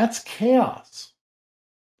 That's chaos.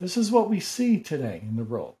 This is what we see today in the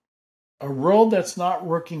world. a world that's not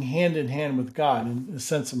working hand in hand with God in the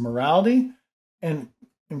sense of morality and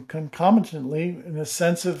concomitantly in the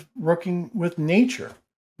sense of working with nature.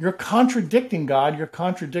 You're contradicting God, you're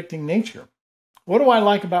contradicting nature. What do I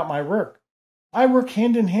like about my work? I work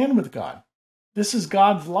hand in hand with God. This is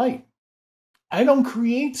God's light. I don't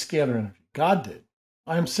create scalar energy. God did.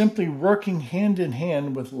 I am simply working hand in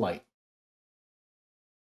hand with light.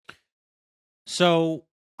 So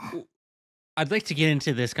I'd like to get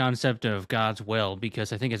into this concept of God's will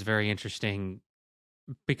because I think it's very interesting,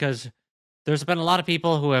 because there's been a lot of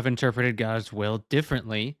people who have interpreted God's will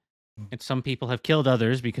differently, and some people have killed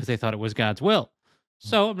others because they thought it was God's will.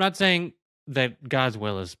 So I'm not saying that God's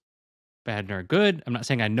will is bad nor good. I'm not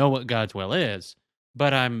saying I know what God's will is,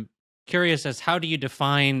 but I'm curious as how do you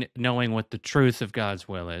define knowing what the truth of God's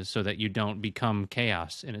will is so that you don't become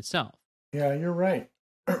chaos in itself? Yeah, you're right.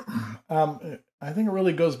 I think it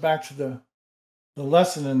really goes back to the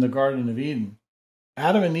lesson in the Garden of Eden.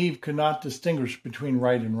 Adam and Eve could not distinguish between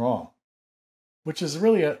right and wrong, which is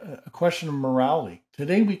really a question of morality.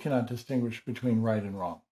 Today, we cannot distinguish between right and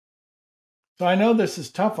wrong. So I know this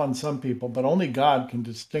is tough on some people, but only God can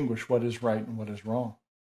distinguish what is right and what is wrong.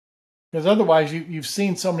 Because otherwise, you've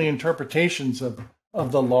seen so many interpretations of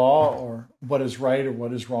the law, or what is right or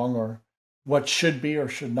what is wrong, or what should be or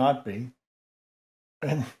should not be.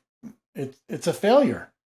 And it's a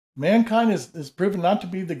failure. Mankind is proven not to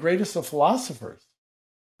be the greatest of philosophers.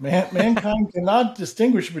 Mankind cannot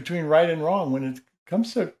distinguish between right and wrong. When it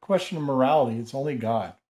comes to a question of morality, it's only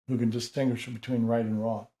God who can distinguish between right and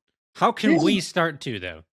wrong. How can we start to,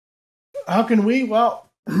 though? How can we? Well,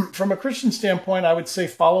 from a Christian standpoint, I would say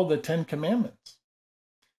follow the 10 Commandments.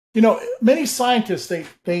 You know, many scientists,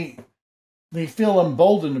 they feel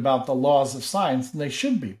emboldened about the laws of science, and they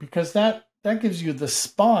should be, because that gives you the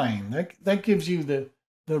spine, that gives you the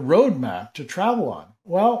roadmap to travel on.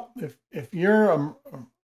 Well, if you're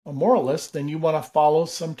a moralist, then you want to follow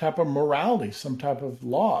some type of morality, some type of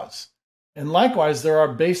laws. And likewise, there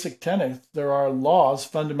are basic tenets, there are laws,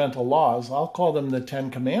 fundamental laws. I'll call them the 10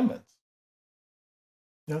 Commandments.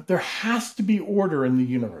 Now, there has to be order in the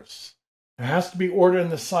universe. There has to be order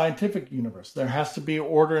in the scientific universe. There has to be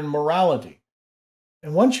order in morality.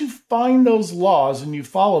 And once you find those laws and you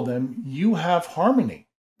follow them, you have harmony.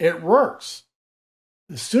 It works.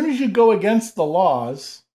 As soon as you go against the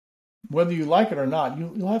laws, whether you like it or not,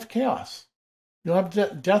 you'll have chaos. You'll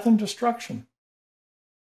have death and destruction.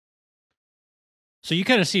 So you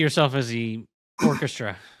kind of see yourself as the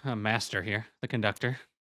orchestra master here, the conductor,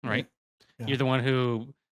 right? Yeah. You're the one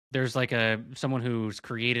who, there's like someone who's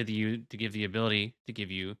created you to give the ability to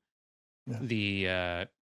give you the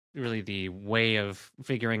really the way of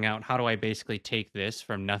figuring out how do I basically take this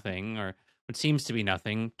from nothing, or what seems to be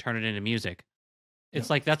nothing, turn it into music.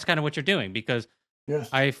 It's like that's kind of what you're doing, because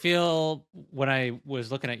I feel when I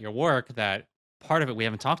was looking at your work that part of it we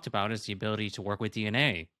haven't talked about is the ability to work with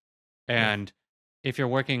DNA. And if you're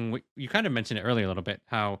working, you kind of mentioned it earlier a little bit,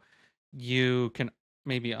 how you can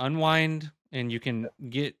maybe unwind and you can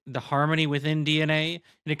get the harmony within DNA.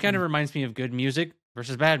 And it kind of reminds me of good music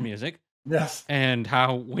versus bad music. Yes. And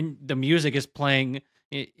how when the music is playing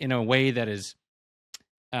in a way that is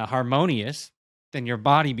harmonious, then your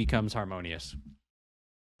body becomes harmonious.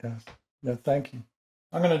 Yes. Yeah, thank you.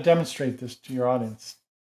 I'm going to demonstrate this to your audience.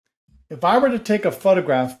 If I were to take a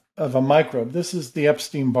photograph of a microbe, this is the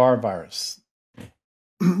Epstein-Barr virus.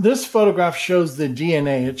 This photograph shows the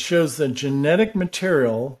DNA. It shows the genetic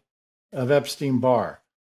material of Epstein-Barr.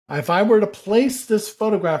 If I were to place this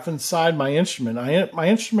photograph inside my instrument, my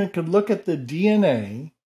instrument could look at the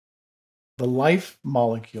DNA, the life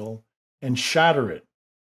molecule, and shatter it,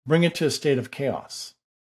 bring it to a state of chaos.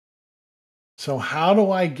 So how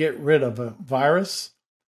do I get rid of a virus?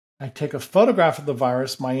 I take a photograph of the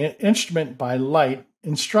virus. My instrument, by light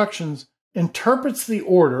instructions, interprets the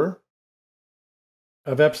order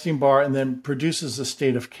of Epstein-Barr and then produces a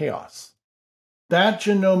state of chaos. That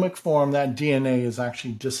genomic form, that DNA, is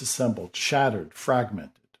actually disassembled, shattered,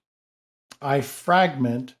 fragmented. I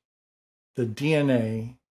fragment the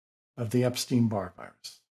DNA of the Epstein-Barr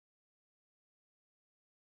virus.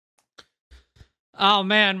 Oh,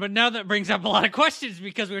 man, but now that brings up a lot of questions,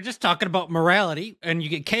 because we were just talking about morality, and you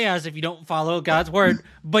get chaos if you don't follow God's word,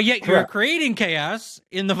 but yet you're creating chaos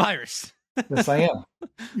in the virus. Yes, I am.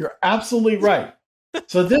 You're absolutely right.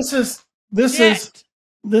 So this is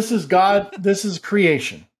God. This is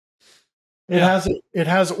creation. It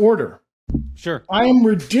has order. Sure. I am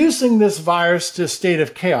reducing this virus to a state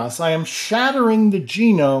of chaos. I am shattering the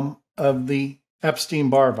genome of the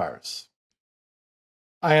Epstein-Barr virus.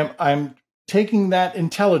 I'm taking that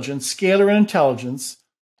intelligence, scalar intelligence,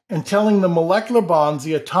 and telling the molecular bonds,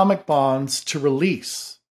 the atomic bonds, to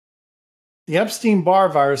release. The Epstein-Barr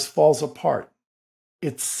virus falls apart.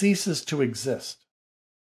 It ceases to exist.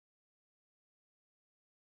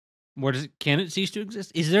 Can it cease to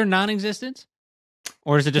exist? Is there non-existence?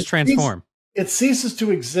 Or does it just transform? It ceases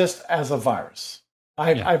to exist as a virus.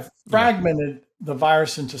 I've fragmented the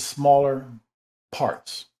virus into smaller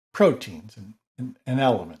parts, proteins and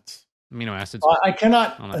elements. Amino acids. I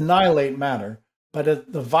cannot annihilate matter,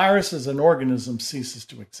 but the virus as an organism ceases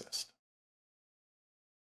to exist.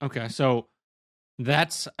 Okay, so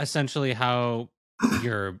that's essentially how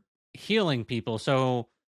you're healing people. So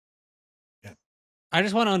I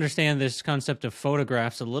just want to understand this concept of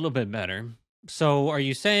photographs a little bit better. So are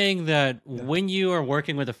you saying that when you are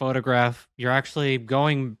working with a photograph, you're actually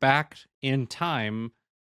going back in time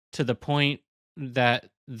to the point that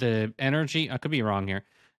the energy, I could be wrong here,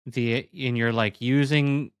 and you're like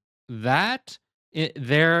using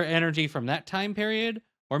their energy from that time period?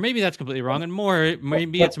 Or maybe that's completely wrong, and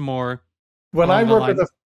it's more. When I work with a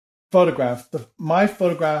photograph, my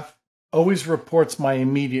photograph always reports my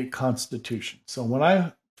immediate constitution. So when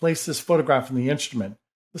I place this photograph in the instrument,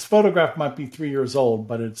 this photograph might be 3 years old,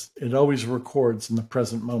 but it always records in the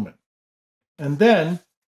present moment. And then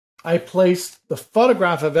I place the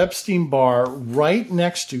photograph of Epstein-Barr right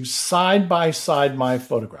next to, side by side, my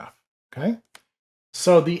photograph. Okay?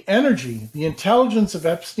 So the energy, the intelligence of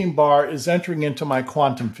Epstein-Barr is entering into my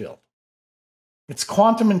quantum field. It's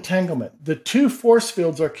quantum entanglement. The two force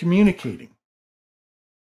fields are communicating.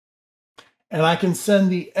 And I can send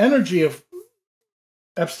the energy of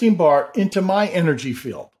Epstein-Barr into my energy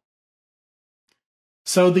field.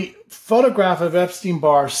 So the photograph of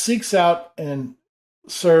Epstein-Barr seeks out and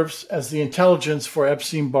serves as the intelligence for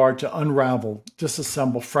Epstein-Barr to unravel,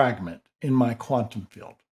 disassemble, fragment in my quantum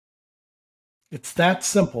field. It's that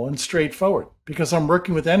simple and straightforward because I'm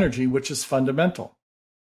working with energy, which is fundamental.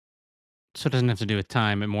 So it doesn't have to do with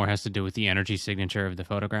time. It more has to do with the energy signature of the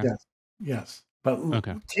photograph? Yes. But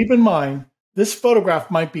keep in mind, this photograph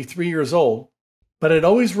might be 3 years old, but it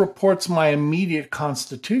always reports my immediate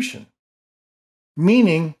constitution,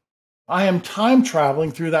 meaning I am time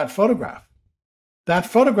traveling through that photograph. That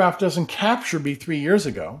photograph doesn't capture me 3 years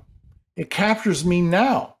ago. It captures me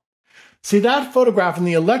now. See, that photograph in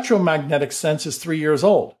the electromagnetic sense is 3 years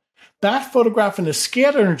old. That photograph in the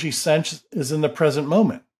scalar energy sense is in the present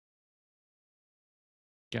moment.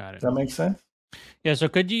 Got it. Does that make sense? Yeah, so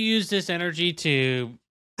could you use this energy to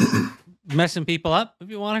messing people up if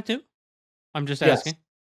you wanted to? I'm just asking.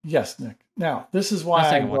 Yes, Nick. Now, this is why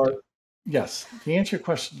I guard. Yes, to answer your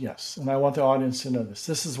question, yes. And I want the audience to know this.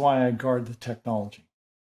 This is why I guard the technology.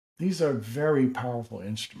 These are very powerful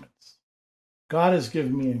instruments. God has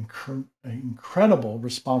given me an incredible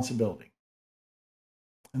responsibility.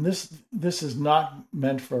 And this is not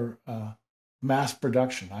meant for mass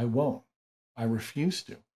production. I won't. I refuse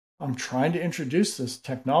to. I'm trying to introduce this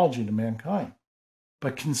technology to mankind.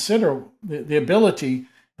 But consider the ability,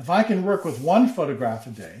 if I can work with one photograph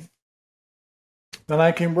a day, then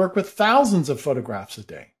I can work with thousands of photographs a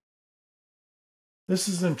day. This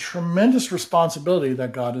is a tremendous responsibility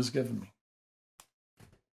that God has given me.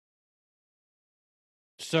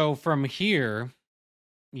 So from here,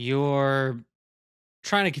 you're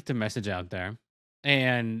trying to get the message out there.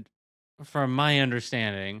 And from my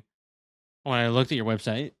understanding, when I looked at your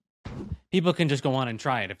website, people can just go on and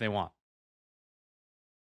try it if they want.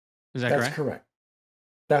 Is that correct? That's correct.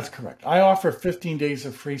 That's correct. I offer 15 days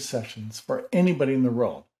of free sessions for anybody in the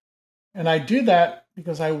world. And I do that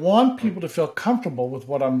because I want people to feel comfortable with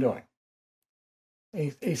what I'm doing.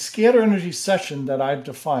 A scalar energy session that I've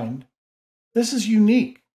defined, this is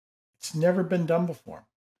unique. It's never been done before.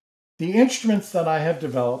 The instruments that I have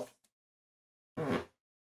developed,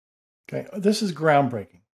 okay, this is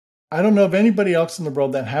groundbreaking. I don't know of anybody else in the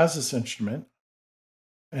world that has this instrument,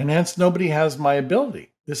 and hence nobody has my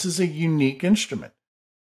ability. This is a unique instrument.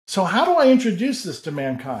 So how do I introduce this to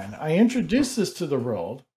mankind? I introduce this to the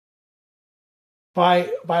world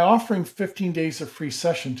by offering 15 days of free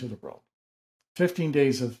session to the world. 15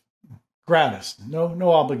 days of gratis,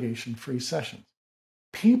 no obligation, free sessions.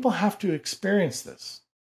 People have to experience this.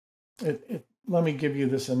 Let me give you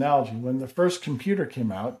this analogy. When the first computer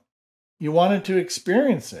came out, you wanted to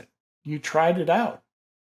experience it. You tried it out.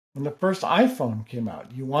 When the first iPhone came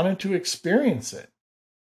out, you wanted to experience it.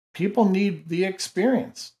 People need the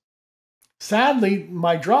experience. Sadly,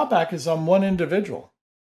 my drawback is I'm one individual.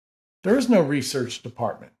 There is no research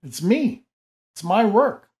department. It's me. It's my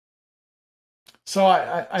work. So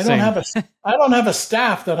I don't have a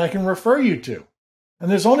staff that I can refer you to. And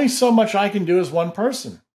there's only so much I can do as one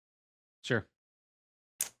person. Sure.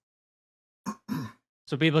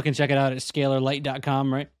 So people can check it out at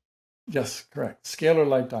scalarlight.com, right? Yes, correct.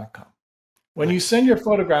 Scalarlight.com. When you send your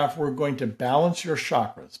photograph, we're going to balance your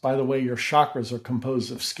chakras. By the way, your chakras are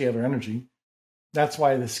composed of scalar energy. That's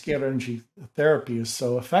why the scalar energy therapy is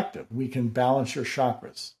so effective. We can balance your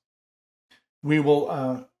chakras. We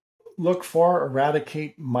will look for,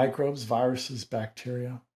 eradicate microbes, viruses,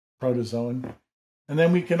 bacteria, protozoan. And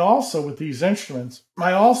then we can also, with these instruments,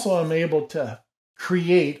 I also am able to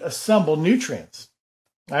assemble nutrients.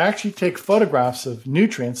 I actually take photographs of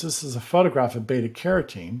nutrients. This is a photograph of beta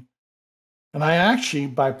carotene. And I actually,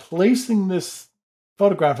 by placing this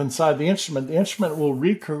photograph inside the instrument will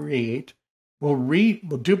recreate, will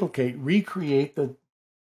duplicate, recreate the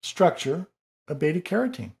structure of beta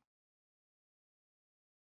carotene.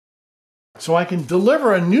 So I can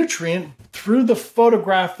deliver a nutrient through the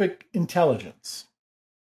photographic intelligence.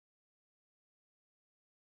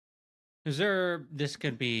 This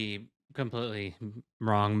could be completely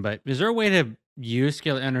wrong, but is there a way to use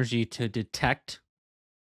scalar energy to detect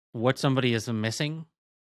what somebody is missing,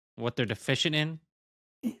 what they're deficient in?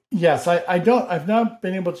 Yes, I've not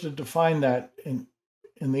been able to define that in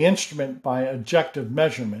the instrument by objective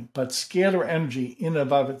measurement, but scalar energy in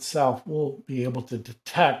and of itself will be able to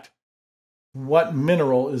detect what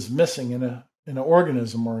mineral is missing in an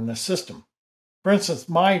organism or in a system. For instance,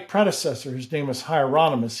 my predecessor, his name was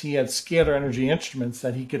Hieronymus, he had scalar energy instruments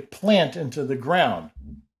that he could plant into the ground.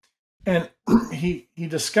 And he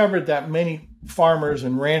discovered that many farmers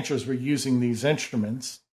and ranchers were using these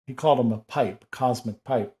instruments. He called them a pipe, cosmic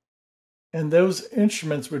pipe. And those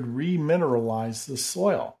instruments would remineralize the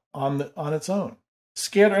soil on its own.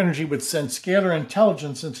 Scalar energy would send scalar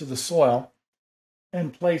intelligence into the soil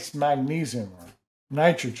and place magnesium or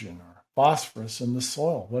nitrogen or phosphorus in the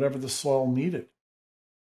soil, whatever the soil needed.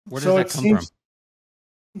 Where does that come from?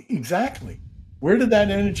 Exactly. Where did that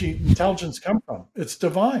energy intelligence come from? It's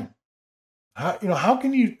divine. How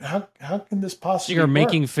can this possibly So you're work?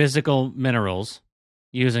 making physical minerals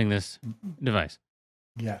using this device?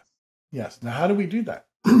 Yes. Now, how do we do that?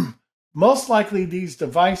 Most likely, these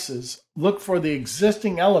devices look for the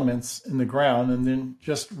existing elements in the ground and then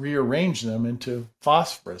just rearrange them into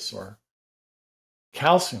phosphorus or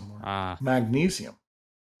calcium or magnesium.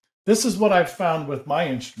 This is what I've found with my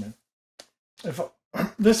instrument.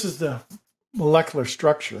 This is the molecular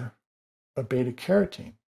structure of beta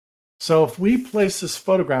carotene. So if we place this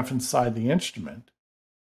photograph inside the instrument,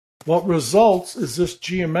 what results is this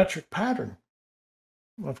geometric pattern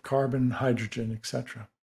of carbon, hydrogen, etc.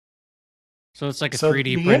 So it's like a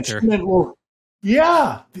 3D printer.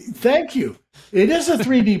 Thank you. It is a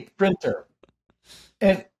 3D printer.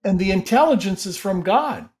 And the intelligence is from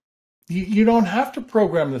God. You don't have to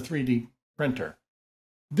program the 3D printer.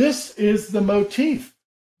 This is the motif.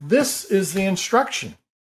 This is the instruction.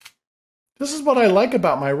 This is what I like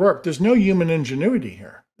about my work. There's no human ingenuity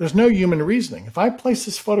here. There's no human reasoning. If I place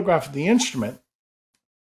this photograph of the instrument,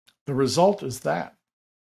 the result is that.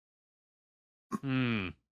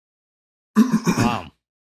 Wow.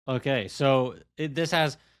 Okay, so this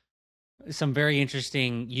has some very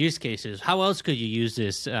interesting use cases. How else could you use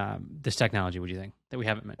this technology, would you think, that we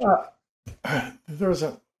haven't mentioned? I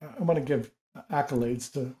want to give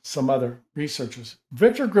accolades to some other researchers.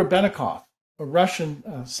 Viktor Grebennikov, a Russian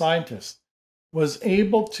scientist, was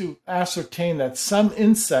able to ascertain that some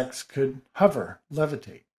insects could hover,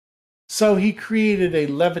 levitate. So he created a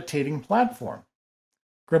levitating platform.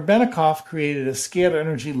 Grebennikov created a scalar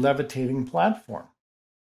energy levitating platform.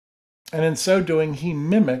 And in so doing, he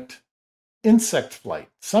mimicked insect flight.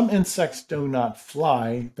 Some insects do not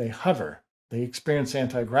fly, they hover. They experience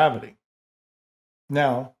anti-gravity.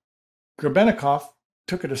 Now, Grebennikov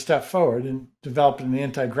took it a step forward and developed an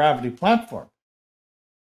anti-gravity platform.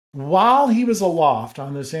 While he was aloft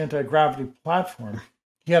on this anti-gravity platform,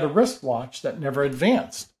 he had a wristwatch that never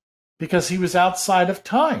advanced because he was outside of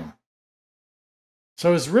time.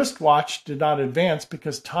 So his wristwatch did not advance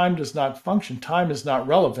because time does not function. Time is not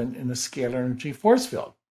relevant in a scalar energy force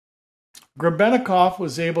field. Grebennikov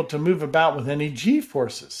was able to move about with any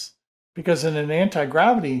g-forces because in an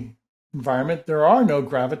anti-gravity environment, there are no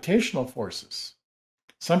gravitational forces.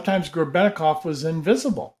 Sometimes Grebennikov was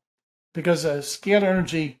invisible because a scalar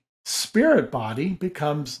energy spirit body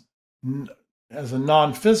becomes, as a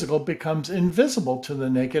non-physical, becomes invisible to the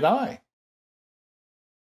naked eye.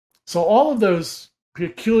 So all of those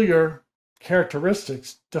peculiar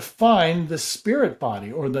characteristics define the spirit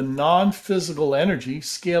body or the non-physical energy,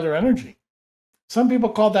 scalar energy. Some people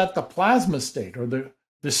call that the plasma state or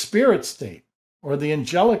the spirit state or the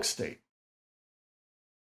angelic state.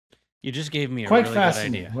 You just gave me a quite really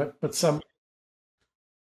fascinating, good idea. but some,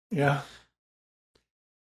 yeah.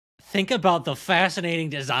 think about the fascinating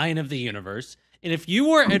design of the universe. And if you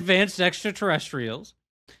were advanced extraterrestrials,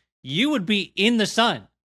 you would be in the sun.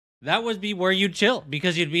 That would be where you'd chill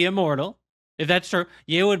because you'd be immortal. If that's true,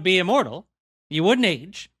 you would be immortal. You wouldn't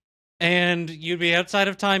age. And you'd be outside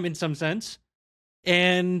of time in some sense.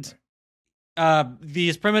 And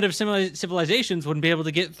these primitive civilizations wouldn't be able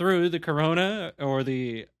to get through the corona or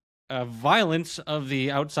the violence of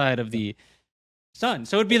the outside of the sun.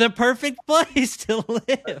 So it'd be the perfect place to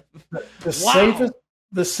live.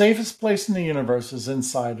 The safest place in the universe is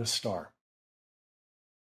inside a star.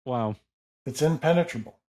 Wow. It's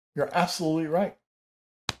impenetrable. You're absolutely right.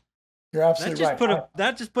 You're absolutely right.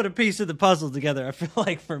 That just put a piece of the puzzle together, I feel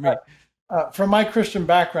like, for me. From my Christian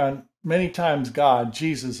background, many times God,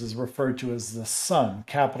 Jesus, is referred to as the Son,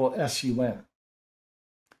 capital S-U-N.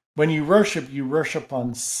 When you worship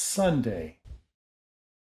on Sunday.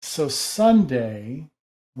 So Sunday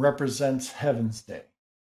represents heaven's day.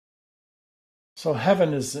 So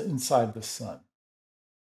heaven is inside the sun.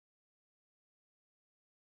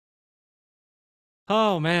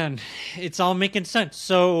 Oh, man. It's all making sense.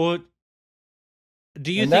 So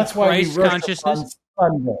do you think that's why Christ consciousness...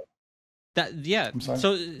 Sunday.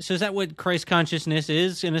 So is that what Christ consciousness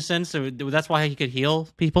is, in a sense? So that's why he could heal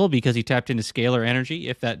people, because he tapped into scalar energy,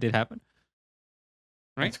 if that did happen?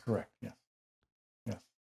 Right? That's correct, yeah.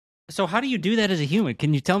 So how do you do that as a human?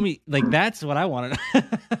 Can you tell me? Like, that's what I want to know.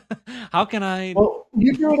 How can I? Well,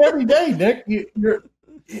 you do it every day, Nick.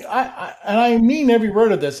 And I mean every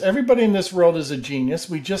word of this. Everybody in this world is a genius.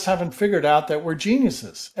 We just haven't figured out that we're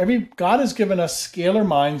geniuses. God has given us scalar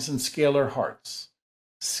minds and scalar hearts.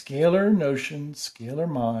 Scalar notions, scalar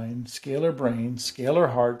mind, scalar brain,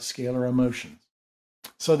 scalar heart, scalar emotions.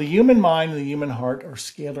 So the human mind and the human heart are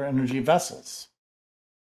scalar energy vessels.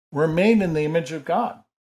 We're made in the image of God.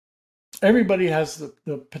 Everybody has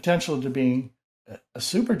the potential to be a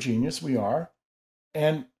super genius, we are,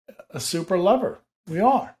 and a super lover, we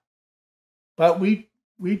are. But we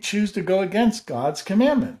choose to go against God's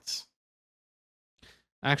commandments.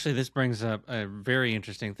 Actually, this brings up a very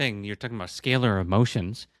interesting thing. You're talking about scalar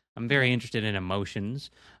emotions. I'm very interested in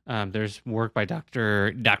emotions. There's work by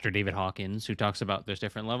Dr. David Hawkins who talks about there's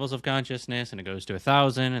different levels of consciousness, and it goes to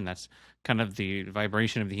 1,000, and that's kind of the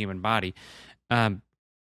vibration of the human body.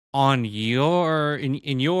 In your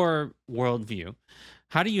worldview,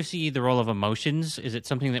 how do you see the role of emotions? Is it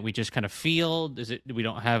something that we just kind of feel? We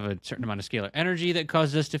don't have a certain amount of scalar energy that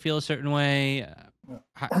causes us to feel a certain way?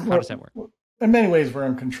 How does that work? In many ways, we're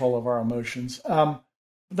in control of our emotions.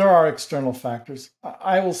 There are external factors.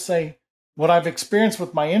 I will say what I've experienced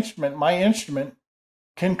with my instrument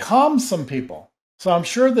can calm some people. So I'm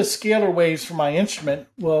sure the scalar waves from my instrument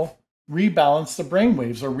will rebalance the brain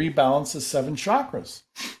waves or rebalance the 7 chakras.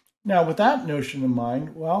 Now, with that notion in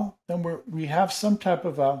mind, well, then we have some type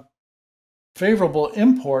of a favorable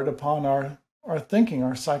import upon our thinking,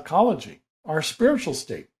 our psychology, our spiritual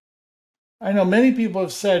state. I know many people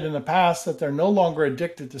have said in the past that they're no longer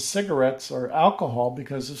addicted to cigarettes or alcohol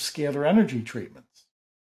because of scalar energy treatments.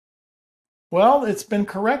 Well, it's been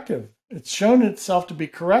corrective. It's shown itself to be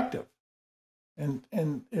corrective. And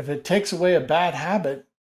if it takes away a bad habit,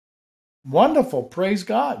 wonderful, praise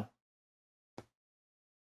God.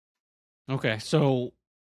 Okay, so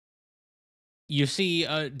do you see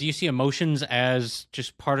emotions as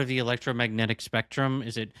just part of the electromagnetic spectrum?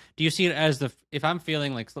 Do you see it as if I'm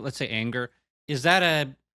feeling like, let's say, anger, is that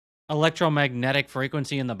a electromagnetic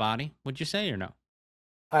frequency in the body, would you say, or no?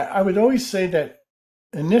 I would always say that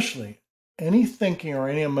initially, any thinking or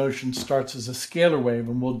any emotion starts as a scalar wave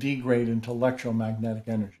and will degrade into electromagnetic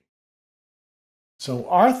energy. So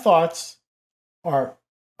our thoughts are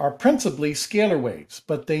principally scalar waves,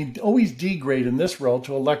 but they always degrade in this world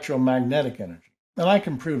to electromagnetic energy. And I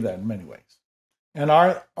can prove that in many ways. And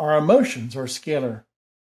our emotions are scalar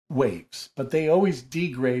waves, but they always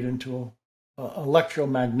degrade into an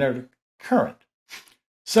electromagnetic current.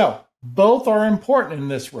 So both are important in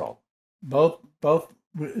this world. Both are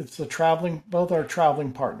traveling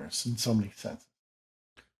partners in so many senses.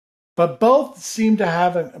 But both seem to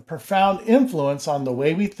have a profound influence on the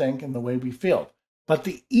way we think and the way we feel. But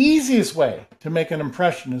the easiest way to make an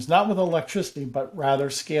impression is not with electricity, but rather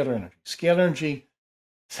scalar energy. Scalar energy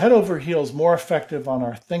is head over heels more effective on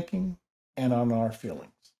our thinking and on our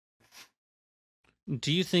feelings.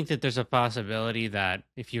 Do you think that there's a possibility that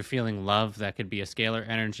if you're feeling love, that could be a scalar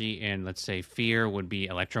energy, and let's say fear would be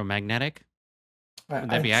electromagnetic? Would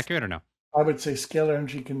that be accurate or no? I would say scalar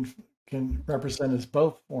energy can represent as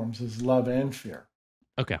both forms, as love and fear.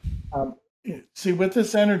 Okay. See, with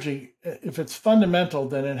this energy, if it's fundamental,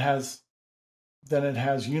 then it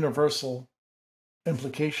has universal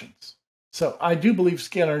implications. So I do believe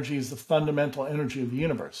scalar energy is the fundamental energy of the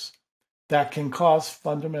universe that can cause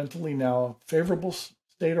fundamentally now a favorable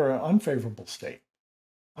state or an unfavorable state.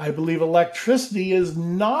 I believe electricity is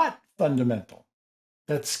not fundamental.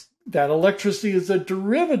 That electricity is a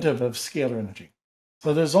derivative of scalar energy.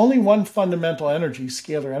 So there's only one fundamental energy,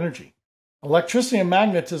 scalar energy. Electricity and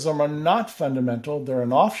magnetism are not fundamental. They're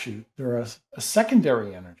an offshoot. They're a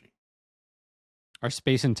secondary energy. Are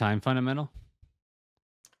space and time fundamental?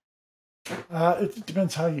 It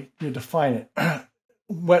depends how you define it.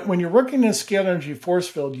 When you're working in a scalar energy force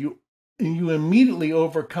field, you immediately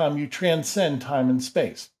you transcend time and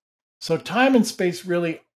space. So time and space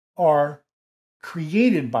really are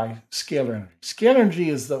created by scalar energy. Scalar energy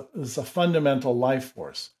is the fundamental life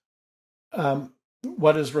force.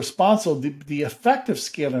 What is responsible, the effect of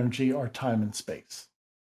scalar energy are time and space.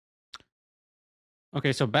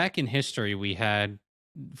 Okay, so back in history, we had,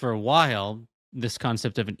 for a while, this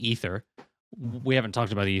concept of an ether. We haven't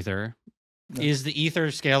talked about ether. No. Is the ether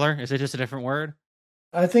scalar? Is it just a different word?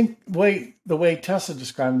 I think the way Tesla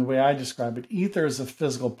described it, the way I describe it, ether is a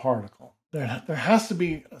physical particle. There has to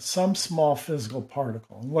be some small physical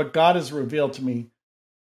particle. And what God has revealed to me,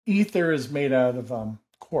 ether is made out of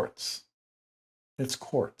quartz. It's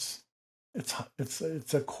quartz.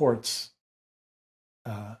 It's a quartz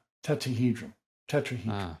tetrahedron.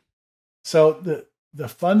 Ah. So the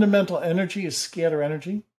fundamental energy is scalar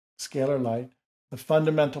energy, scalar light. The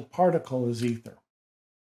fundamental particle is ether.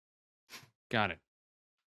 Got it.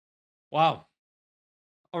 Wow.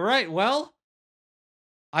 All right. Well,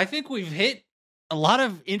 I think we've hit a lot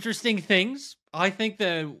of interesting things. I think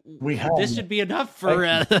that this should be enough for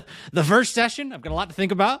the first session. I've got a lot to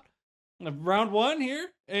think about. Round one here,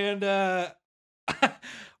 and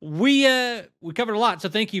we covered a lot. So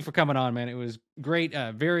thank you for coming on, man. It was great.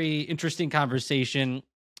 Very interesting conversation,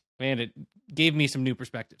 and it gave me some new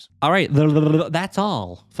perspectives. All right, that's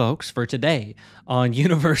all, folks, for today on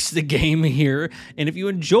Universe the Game here. And if you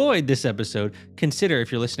enjoyed this episode, consider,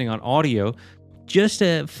 if you're listening on audio, just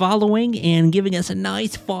following and giving us a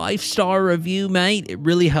nice 5-star review, mate. It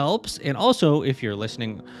really helps. And also, if you're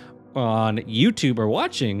listening on YouTube or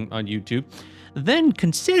watching on YouTube, then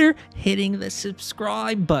consider hitting the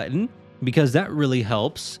subscribe button, because that really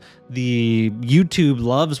helps. The YouTube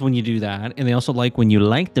loves when you do that, and they also like when you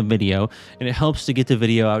like the video, and it helps to get the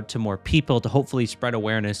video out to more people to hopefully spread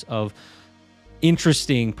awareness of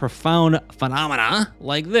interesting, profound phenomena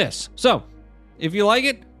like this. So, if you like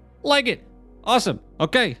it, awesome.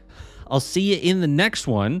 Okay, I'll see you in the next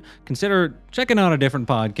one. Consider checking out a different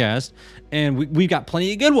podcast, and we've got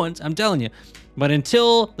plenty of good ones, I'm telling you. But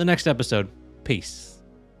until the next episode, peace.